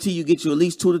 I guarantee you get you at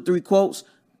least 2 to 3 quotes.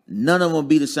 None of them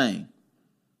be the same.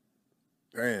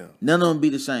 Damn. None of them be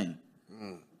the same.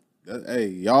 Hey,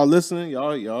 y'all listening?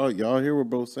 Y'all hear what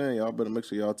bro's saying? Y'all better make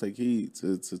sure y'all take heed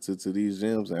to these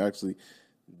gems and actually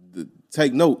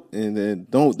take note, and then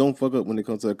don't fuck up when it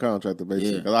comes to a contractor.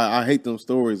 Basically, cause I hate them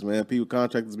stories, man. People,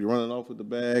 contractors be running off with the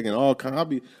bag and all kind.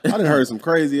 I done heard some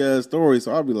crazy ass stories,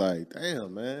 so I'll be like,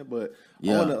 damn, man. But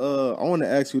I want to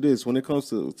ask you this: when it comes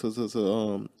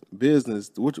to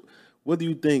business, what do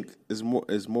you think is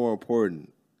more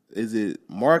important? Is it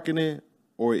marketing,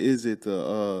 or is it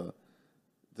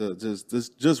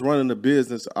just running the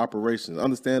business operations,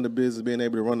 understand the business, being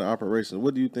able to run the operations?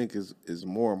 What do you think is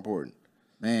more important?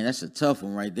 Man, that's a tough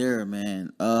one right there,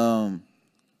 man.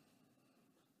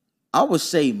 I would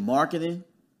say marketing,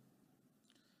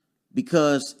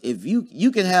 because if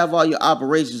you can have all your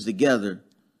operations together,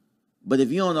 but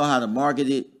if you don't know how to market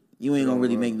it, you ain't gonna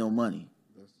really make no money.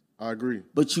 I agree.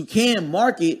 But you can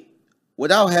market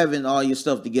without having all your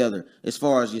stuff together as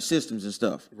far as your systems and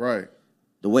stuff. Right.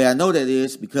 The way I know that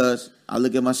is because I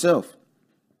look at myself.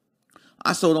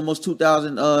 I sold almost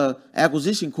 2,000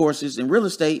 acquisition courses in real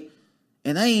estate,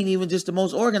 and I ain't even just the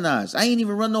most organized. I ain't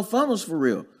even run no funnels for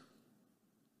real.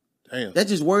 Damn.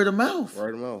 That's just word of mouth.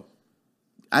 Word of mouth.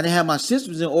 I didn't have my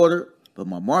systems in order, but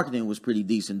my marketing was pretty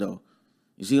decent though.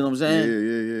 You see what I'm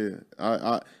saying?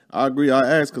 Yeah. I agree. I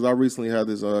asked because I recently had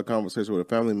this conversation with a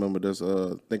family member that's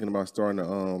thinking about starting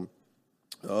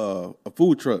a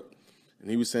food truck,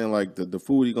 and he was saying like the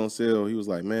food he gonna sell. He was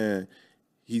like, man,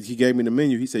 he gave me the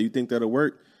menu. He said, you think that'll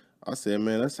work? I said,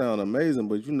 man, that sounds amazing,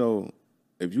 but you know,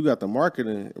 if you got the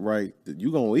marketing right,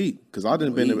 you gonna eat. Because I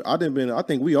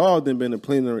think we all been to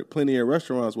plenty of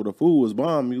restaurants where the food was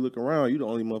bomb. You look around, you the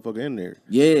only motherfucker in there.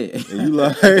 Yeah.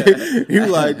 And you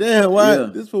like, damn, why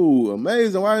this food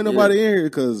amazing? Why ain't nobody in here?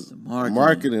 Because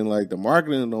the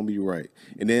marketing don't be right.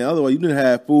 And then otherwise, you didn't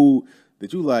have food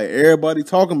that you like everybody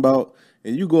talking about,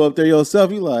 and you go up there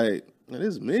yourself, you like,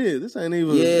 this mid. This ain't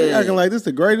even they acting like this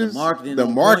the greatest. The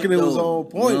marketing was on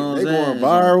point. You know they going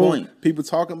viral. People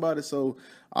talking about it. So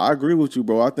I agree with you,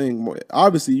 bro. I think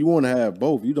obviously you want to have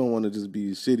both. You don't want to just be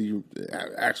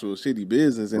actual shitty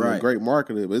business and a great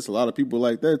marketer. But it's a lot of people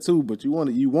like that too. But you want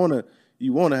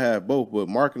to have both. But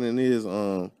marketing is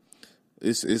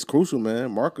it's crucial,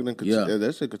 man. Marketing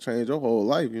that shit could change your whole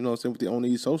life. You know what I'm saying? On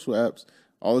these social apps.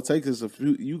 All it takes is a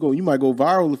few. You might go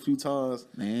viral a few times.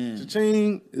 Man,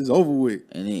 cha-ching, is over with.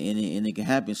 And it can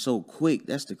happen so quick.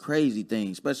 That's the crazy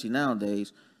thing, especially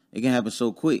nowadays. It can happen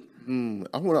so quick.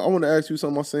 I want to ask you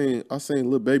something. I seen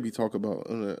Lil Baby talk about.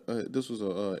 This was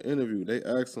a interview. They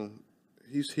asked him.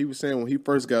 He was saying when he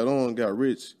first got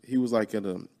rich, he was like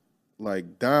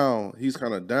down. He's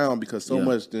kind of down because so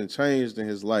much done changed in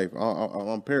his life.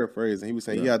 I'm paraphrasing. He was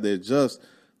saying he had to adjust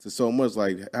to so much,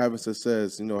 like having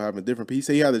success, having different people. He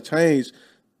said he had to change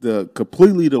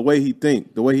completely the way he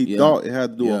think, the way he thought. It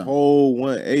had to do a whole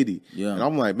 180. Yeah. And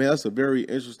I'm like, man, that's a very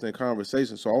interesting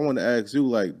conversation. So I want to ask you,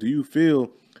 like, do you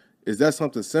feel, is that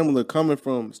something similar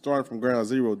starting from ground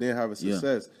zero, then having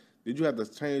success? Did you have to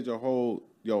change your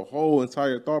whole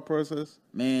entire thought process?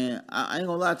 Man, I ain't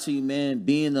gonna lie to you, man.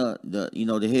 Being the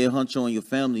head honcho in your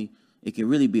family, it can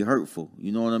really be hurtful.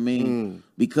 You know what I mean?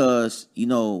 Because,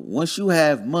 once you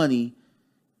have money,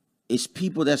 it's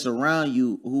people that's around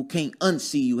you who can't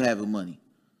unsee you having money.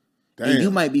 Damn. And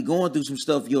you might be going through some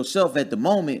stuff yourself at the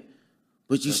moment,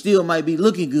 but you still might be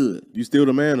looking good. You still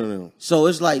the man of them. So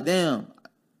it's like, damn,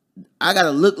 I got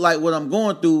to look like what I'm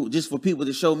going through just for people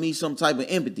to show me some type of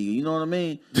empathy. You know what I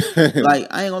mean? Like,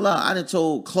 I ain't gonna lie. I done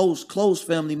told close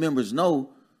family members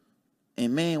no.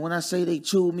 And, man, when I say they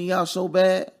chewed me out so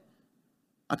bad,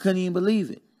 I couldn't even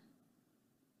believe it.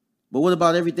 But what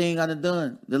about everything I done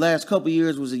done? The last couple of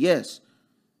years was a yes.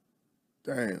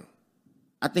 Damn.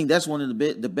 I think that's one of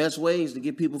the best ways to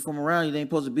get people from around you. They ain't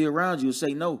supposed to be around you is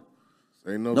say no.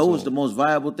 Say no. No is the most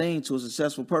viable thing to a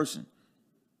successful person.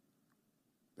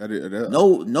 That.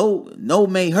 No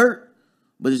may hurt,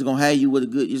 but it's gonna have you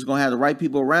with it's gonna have the right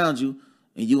people around you,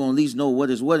 and you're gonna at least know what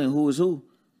is what and who is who.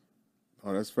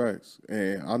 Oh, that's facts.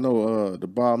 And I know the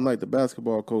Bob Knight, the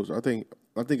basketball coach, I think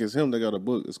it's him that got a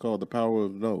book. It's called The Power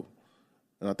of No.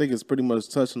 And I think it's pretty much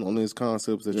touching on these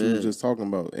concepts that you were just talking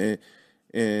about.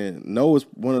 And no is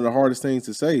one of the hardest things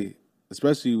to say,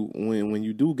 especially when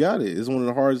you do got it. It's one of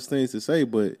the hardest things to say,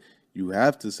 but you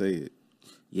have to say it.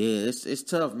 Yeah, it's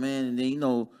tough, man. And then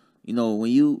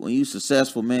when you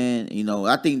successful, man,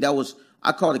 I think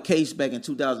I caught a case back in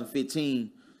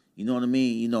 2015. You know what I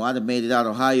mean? I done made it out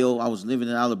of Ohio. I was living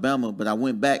in Alabama, but I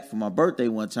went back for my birthday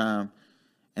one time.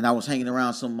 And I was hanging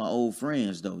around some of my old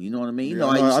friends, though. You know what I mean?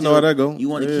 I know how that go. You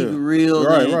want to keep it real.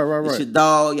 Right. It's your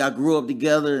dog. Y'all grew up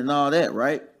together and all that,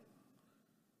 right?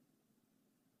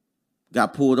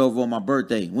 Got pulled over on my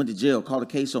birthday. Went to jail. Caught a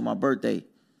case on my birthday.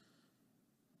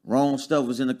 Wrong stuff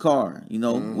was in the car,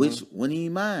 which wasn't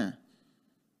even mine.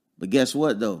 But guess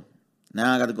what, though?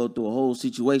 Now I got to go through a whole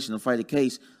situation to fight a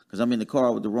case because I'm in the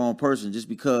car with the wrong person just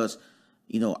because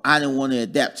I didn't want to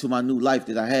adapt to my new life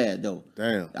that I had, though.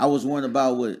 Damn. I was worried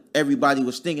about what everybody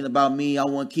was thinking about me. I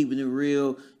wasn't keeping it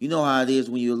real. You know how it is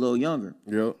when you're a little younger.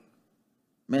 Yep.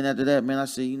 Man, after that, man, I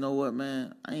said, you know what,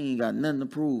 man? I ain't got nothing to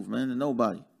prove, man, to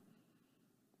nobody.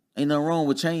 Ain't nothing wrong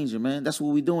with changing, man. That's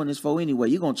what we doing this for anyway.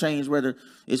 You're going to change whether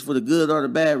it's for the good or the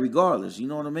bad regardless. You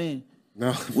know what I mean?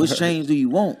 No. Which change do you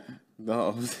want?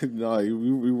 No, no,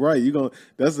 you right. You gonna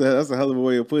that's a hell of a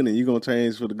way of putting it. You gonna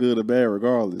change for the good or bad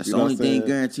regardless. That's you the know only what I'm saying? thing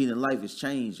guaranteed in life is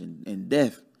change and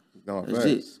death. No, That's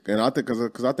facts. it. And I think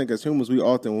because I think as humans, we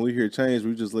often when we hear change,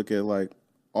 we just look at like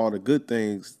all the good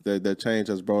things that change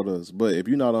has brought us. But if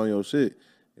you're not on your shit,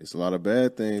 it's a lot of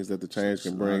bad things that the change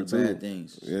can bring too. Bad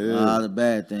things. Yeah. A lot of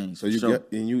bad things. So you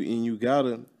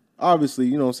gotta obviously,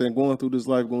 you know what I'm saying, going through this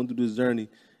life, going through this journey,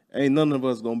 ain't none of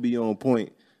us gonna be on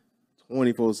point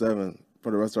 24/7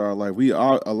 for the rest of our life.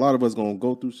 A lot of us gonna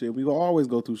go through shit. We gonna always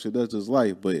go through shit. That's just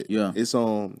life. But it's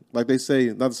like they say,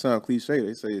 not to sound cliche,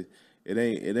 they say it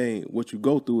ain't what you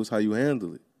go through, it's how you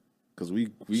handle it. Cause we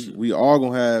all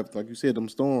gonna have, like you said, them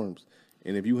storms.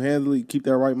 And if you handle it, keep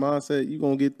that right mindset, you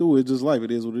gonna get through it. Just life.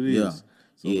 It is what it is.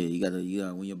 So, you gotta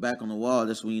when you're back on the wall,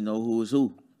 that's when you know who is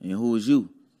who and who is you.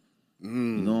 You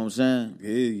know what I'm saying?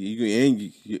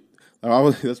 Yeah,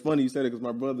 that's funny you said it because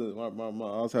my brother, I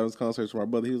was having this conversation with my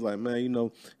brother. He was like, man, he's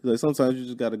like, sometimes you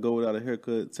just got to go without a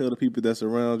haircut. Tell the people that's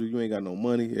around you, you ain't got no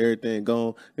money, everything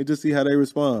gone, and just see how they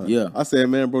respond. Yeah. I said,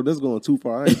 man, bro, this is going too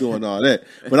far. I ain't doing all that.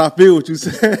 But I feel what you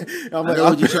said. I'm like, I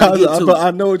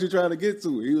know what you're trying to get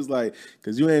to. He was like,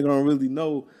 because you ain't going to really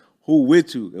know who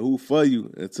with you and who for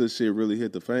you until shit really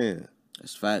hit the fan.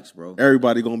 That's facts, bro.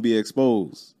 Everybody going to be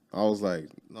exposed. I was like,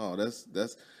 no,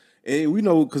 that's. And we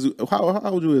know, because how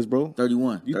old you is, bro?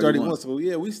 31. You 31. So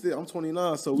yeah, I'm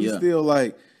 29. So we still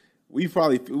like, we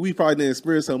probably didn't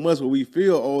experience so much, but we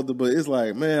feel older. But it's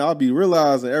like, man, I'll be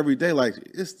realizing every day, like,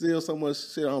 it's still so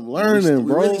much shit I'm learning,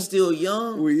 bro. We're really still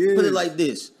young. Put it like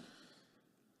this: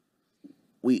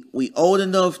 we old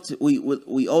enough to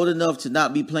we old enough to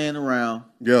not be playing around.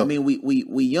 Yeah. I mean,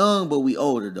 we young, but we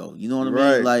older though. You know what I mean?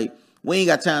 Right. Like, we ain't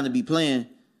got time to be playing.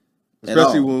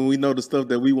 Especially when we know the stuff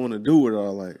that we want to do with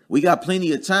our life. We got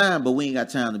plenty of time, but we ain't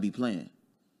got time to be playing.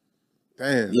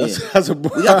 Damn, that's a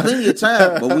bar. We got plenty of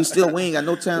time, but we ain't got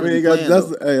no time to be playing.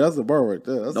 That's a bar right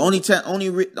there.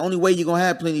 The only way you're gonna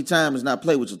have plenty of time is not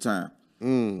play with your time.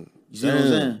 You see what I'm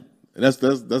saying? And that's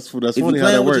funny if how that works. If you're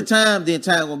playing with your time, then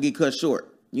time gonna get cut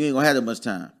short. You ain't gonna have that much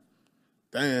time.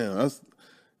 Damn,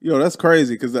 that's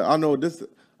crazy because I know this.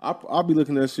 I'll be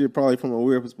looking at shit probably from a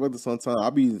weird perspective sometimes.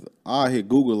 I hit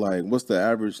Google like, what's the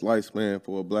average lifespan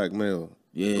for a black male?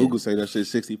 Yeah. Google say that shit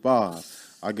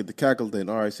 65. I get the calculating.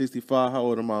 All right, 65. How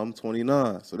old am I? I'm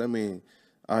 29. So that means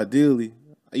ideally,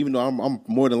 even though I'm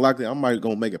more than likely I might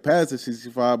gonna make it past the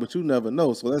 65, but you never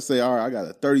know. So let's say, all right, I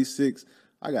got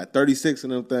 36 of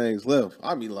them things left.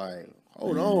 I be like,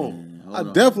 hold on. I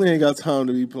definitely ain't got time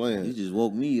to be playing. You just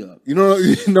woke me up. You know,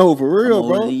 for real, I'm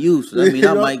older bro. Than you, so that means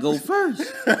I might go first.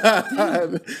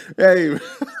 Hey,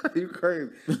 you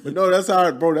crazy. But no, that's how,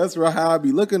 bro. That's how I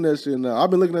be looking at shit now. I've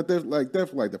been looking at that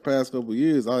for like the past couple of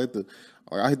years. I hit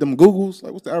them Googles.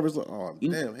 Like, what's the average? Oh,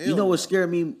 damn. You know what scared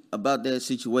me about that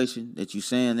situation that you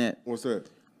saying that? What's that?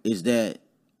 Is that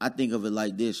I think of it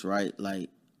like this, right? Like,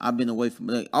 I've been away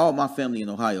from all my family in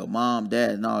Ohio, mom,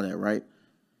 dad, and all that, right?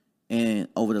 And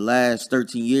over the last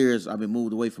 13 years, I've been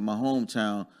moved away from my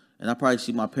hometown, and I probably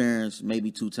see my parents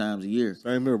maybe 2 times a year.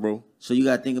 Same here, bro. So you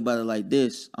got to think about it like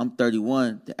this. I'm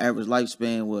 31. The average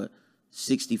lifespan was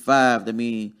 65. That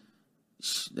means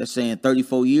that's saying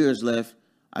 34 years left.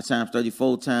 I times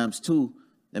 34 times 2.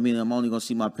 That means I'm only going to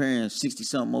see my parents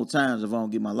 60-something more times if I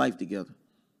don't get my life together.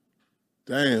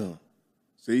 Damn.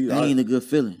 See, that ain't a good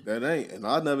feeling. That ain't. And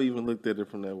I never even looked at it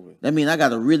from that way. That means I got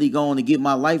to really go on to get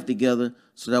my life together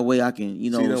so that way I can,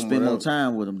 spend more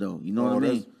time with them, though. You know what I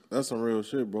mean? That's some real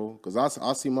shit, bro. Because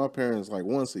I see my parents like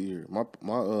once a year.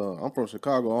 I'm from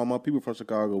Chicago. All my people from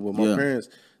Chicago. But my parents,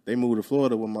 they moved to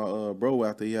Florida with my bro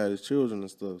after he had his children and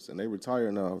stuff. And they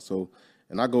retired now. So,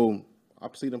 and I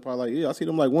see them probably I see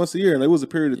them like once a year. And there was a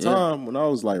period of time when I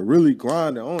was like really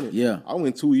grinding on it. Yeah. I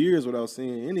went 2 years without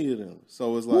seeing any of them.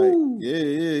 So it's like,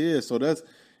 yeah. So that's,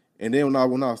 and then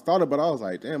when I started, but I was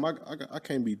like, damn, I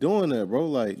can't be doing that, bro.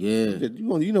 Like,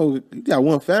 you got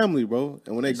one family, bro.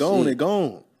 And when they gone, they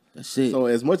gone. That's it. So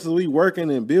as much as we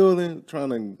working and building, trying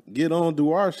to get on,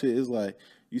 do our shit, it's like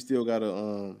you still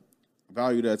gotta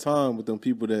value that time with them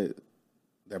people that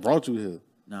brought you here.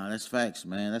 Nah, that's facts,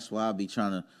 man. That's why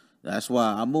that's why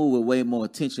I move with way more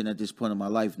attention at this point in my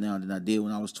life now than I did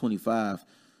when I was 25.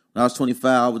 When I was 25,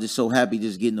 I was just so happy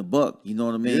just getting a buck. You know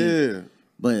what I mean? Yeah.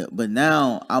 But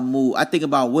now I think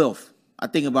about wealth. I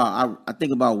think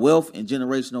about wealth and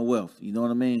generational wealth. You know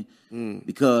what I mean?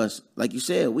 Because, like you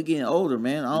said, we getting older,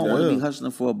 man. I don't want to be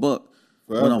hustling for a buck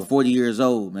when I'm 40 years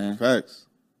old, man. Facts.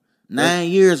 9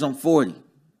 years, I'm 40.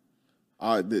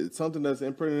 Something that's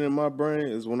imprinted in my brain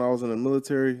is when I was in the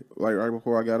military, like right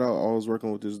before I got out, I was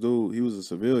working with this dude. He was a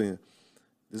civilian.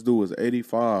 This dude was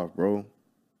 85, bro.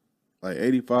 like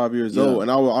 85 years old.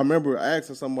 And I remember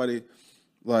asking somebody,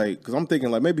 like, because I'm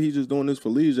thinking, like, maybe he's just doing this for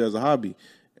leisure as a hobby.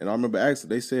 And I remember asking,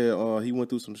 they said he went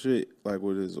through some shit, like,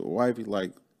 with his wife. He,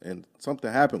 like, and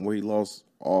something happened where he lost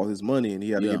all his money and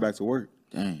he had to get back to work.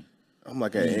 Dang. I'm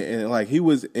like, and like, he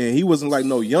wasn't like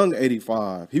no young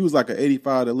 85. He was like an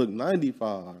 85 that looked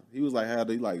 95. He was like, had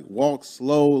to, like, walk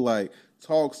slow, like,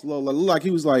 talk slow, like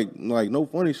he was like no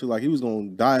funny shit, like he was gonna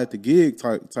die at the gig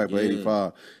type of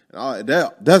 85. And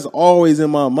that's always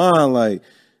in my mind, like,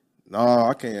 nah,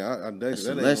 I can't. That ain't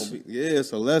gonna be. Yeah,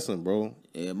 it's a lesson, bro.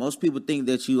 Yeah, most people think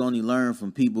that you only learn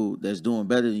from people that's doing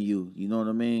better than you. You know what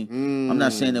I mean? I'm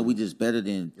not saying that we just better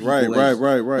than people. Right.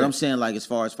 But I'm saying, like, as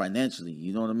far as financially,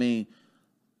 you know what I mean?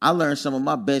 I learned some of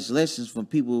my best lessons from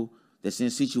people that's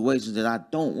in situations that I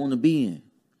don't want to be in.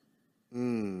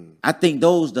 I think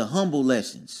those the humble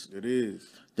lessons. It is.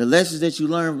 The lessons that you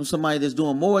learn from somebody that's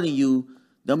doing more than you,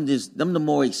 them the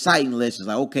more exciting lessons.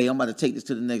 Like, okay, I'm about to take this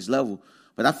to the next level.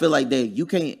 But I feel like that you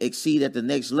can't exceed at the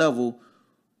next level,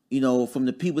 you know, from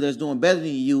the people that's doing better than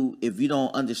you if you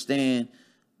don't understand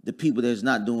the people that's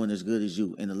not doing as good as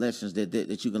you and the lessons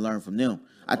that you can learn from them.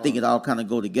 I think it all kind of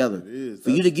go together. It is. For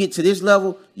you to get to this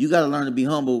level, you got to learn to be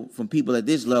humble from people at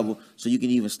this level so you can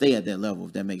even stay at that level,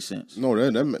 if that makes sense. No,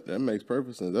 that makes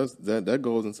perfect sense. That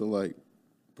goes into, like,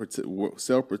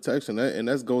 self-protection. And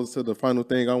that goes to the final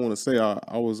thing I want to say.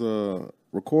 I was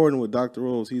recording with Dr.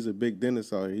 Rose. He's a big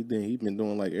dentist out here. He's been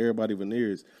doing, like, everybody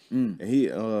veneers. And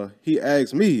he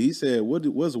asked me, he said,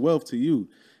 what's wealth to you?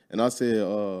 And I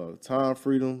said, time,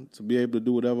 freedom to be able to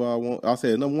do whatever I want. I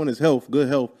said, number one is health, good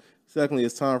health. Secondly,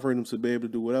 it's time, freedom to be able to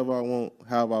do whatever I want,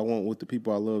 however I want, with the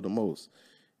people I love the most.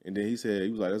 And then he was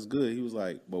like, that's good. He was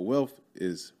like, but wealth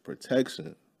is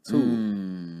protection too.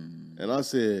 And I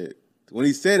said, when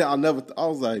he said it, I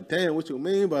was like, damn, what you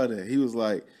mean by that? He was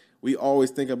like, we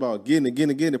always think about getting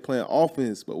and playing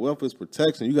offense, but wealth is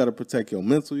protection. You got to protect your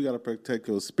mental. You got to protect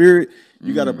your spirit.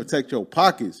 You got to protect your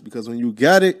pockets, because when you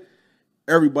got it,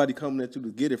 everybody coming at you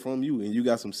to get it from you, and you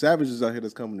got some savages out here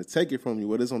that's coming to take it from you,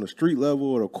 whether it's on the street level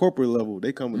or the corporate level.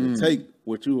 They coming to take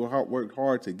what you worked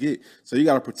hard to get. So you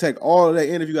got to protect all of that.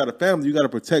 And if you got a family, you got to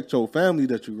protect your family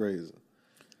that you raising.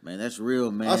 Man, that's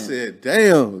real, man. I said,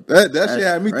 damn, that shit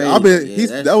had me.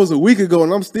 That was a week ago,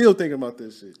 and I'm still thinking about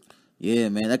this shit. Yeah,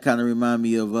 man, that kind of remind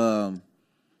me of,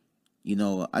 you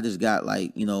know, I just got,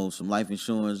 like, you know, some life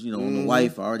insurance, you know, on the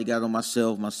wife. I already got it on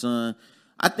myself, my son.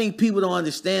 I think people don't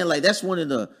understand, like, that's one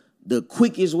of the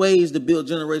quickest ways to build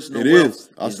generational wealth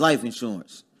is life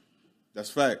insurance. That's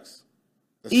facts.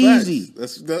 That's easy.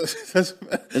 Facts. That's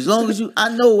as long as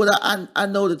I know I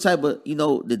know the type of, you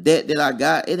know, the debt that I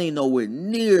got, it ain't nowhere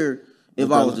near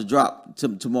if I was to drop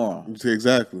tomorrow.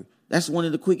 Exactly. That's one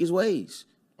of the quickest ways.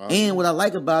 Wow. And what I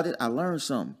like about it, I learned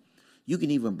something. You can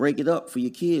even break it up for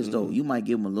your kids, though. You might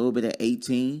give them a little bit at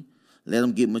 18. Let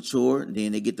them get mature,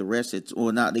 then they get the rest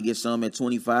they get some at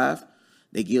 25.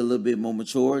 They get a little bit more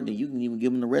mature, then you can even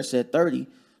give them the rest at 30.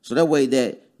 So that way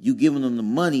that you giving them the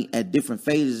money at different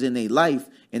phases in their life,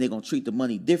 and they're going to treat the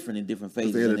money different in different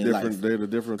phases in their life. They're the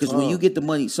different Because when you get the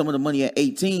money, some of the money at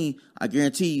 18, I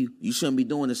guarantee you shouldn't be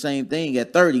doing the same thing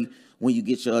at 30 when you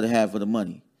get your other half of the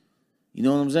money. You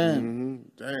know what I'm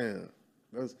saying? Damn.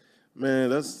 That's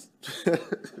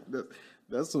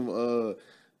some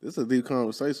this is a deep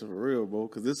conversation for real, bro.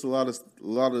 Because there's a lot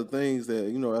of things that,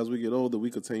 you know, as we get older,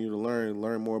 we continue to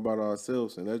learn more about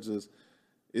ourselves, and that just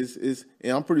it's.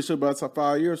 And I'm pretty sure by the time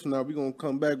 5 years from now, we're gonna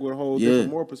come back with a whole different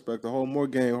more perspective, a whole more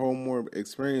game, a whole more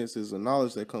experiences and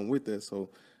knowledge that come with that. So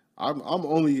I'm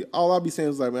only all I'll be saying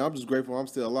is, like, man, I'm just grateful I'm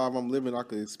still alive. I'm living. I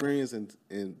could experience and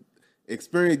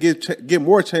experience, get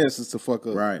more chances to fuck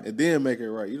up, right, and then make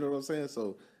it right. You know what I'm saying?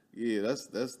 So yeah,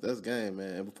 that's game,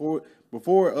 man. And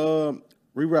before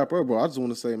we wrap up, bro, I just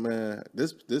want to say, man,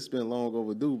 this been long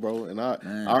overdue, bro, and I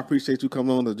appreciate you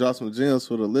coming on to drop some gems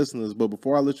for the listeners. But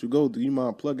before I let you go, do you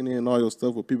mind plugging in all your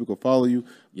stuff where people can follow you?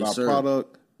 Yes, sir.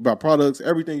 By products,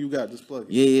 everything you got, just plug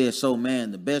it. Yeah. So,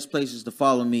 man, the best places to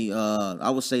follow me, I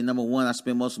would say, number one, I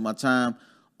spend most of my time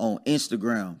on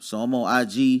Instagram. So I'm on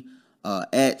IG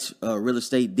at Real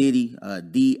Estate Diddy,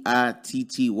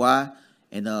 DITTY.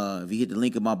 And if you hit the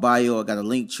link in my bio, I got a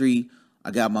link tree. I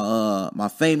got my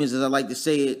famous, as I like to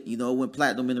say it, you know, went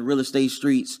platinum in the real estate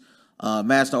streets,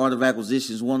 Master Art of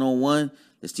Acquisitions 101.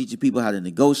 That's teaching people how to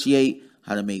negotiate,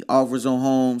 how to make offers on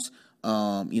homes,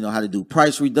 you know, how to do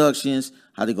price reductions,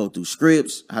 how to go through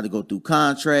scripts, how to go through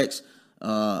contracts,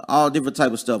 all different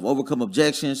type of stuff. Overcome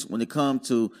objections when it comes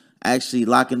to actually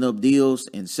locking up deals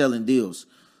and selling deals.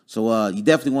 So you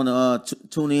definitely want to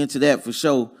tune into that for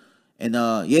sure. And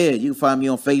you can find me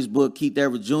on Facebook, Keith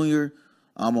Everett Jr.,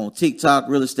 I'm on TikTok,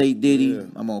 Real Estate Diddy. Yeah.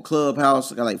 I'm on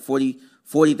Clubhouse. I got like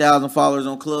 40,000 followers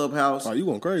on Clubhouse. Oh, you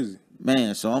going crazy.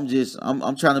 Man, so I'm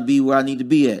trying to be where I need to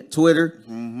be at. Twitter.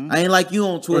 I ain't like you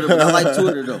on Twitter, but I like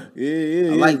Twitter though.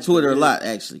 Yeah. I like Twitter a lot,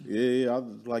 actually. Yeah. I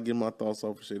just like getting my thoughts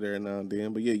off of shit every now and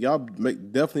then. But yeah, y'all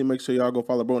definitely make sure y'all go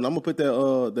follow bro. And I'm gonna put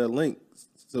that link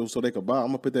so they can buy. I'm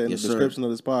gonna put that in the description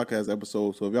of this podcast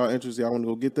episode. So if y'all interested, y'all want to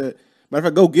go get that. Matter of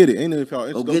fact, go get it. Ain't it if y'all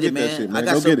interested? Go get it, that man. shit, man. I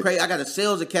got some crazy. I got a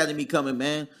sales academy coming,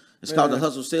 man. It's called the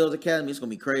Hustle Sales Academy. It's gonna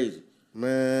be crazy.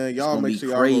 Man, y'all make sure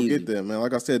y'all go get that, man.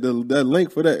 Like I said, that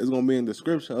link for that is gonna be in the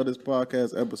description of this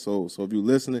podcast episode. So if you're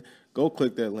listening, go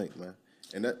click that link, man.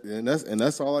 And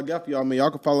that's all I got for y'all, man. Y'all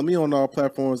can follow me on all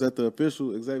platforms at the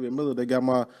official Xavier Miller. They got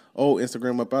my old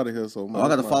Instagram up out of here, so man, I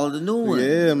gotta follow the new one.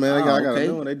 Yeah, man. I got a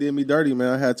new one. They did me dirty,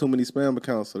 man. I had too many spam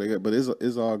accounts, but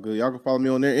it's all good. Y'all can follow me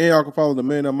on there, and y'all can follow the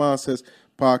Millionaire Mindsets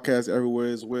podcast everywhere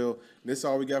as well. And that's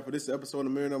all we got for this episode of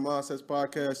the Millionaire Mindsets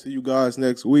podcast. See you guys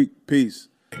next week. Peace.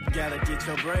 Gotta get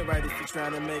your brain right if you're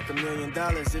trying to make $1 million.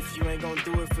 If you ain't gonna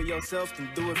do it for yourself, then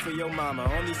do it for your mama.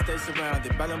 Only stay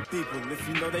surrounded by them people if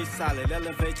you know they solid.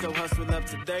 Elevate your hustle up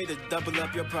today to double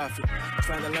up your profit.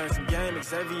 Trying to learn some game,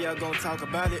 Xavier gonna talk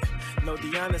about it. No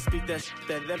Deanna, speak that shit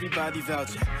that everybody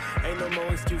vouching. Ain't no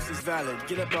more excuses valid.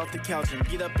 Get up off the couch and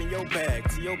get up in your bag.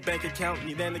 To your bank account,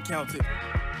 need an accountant.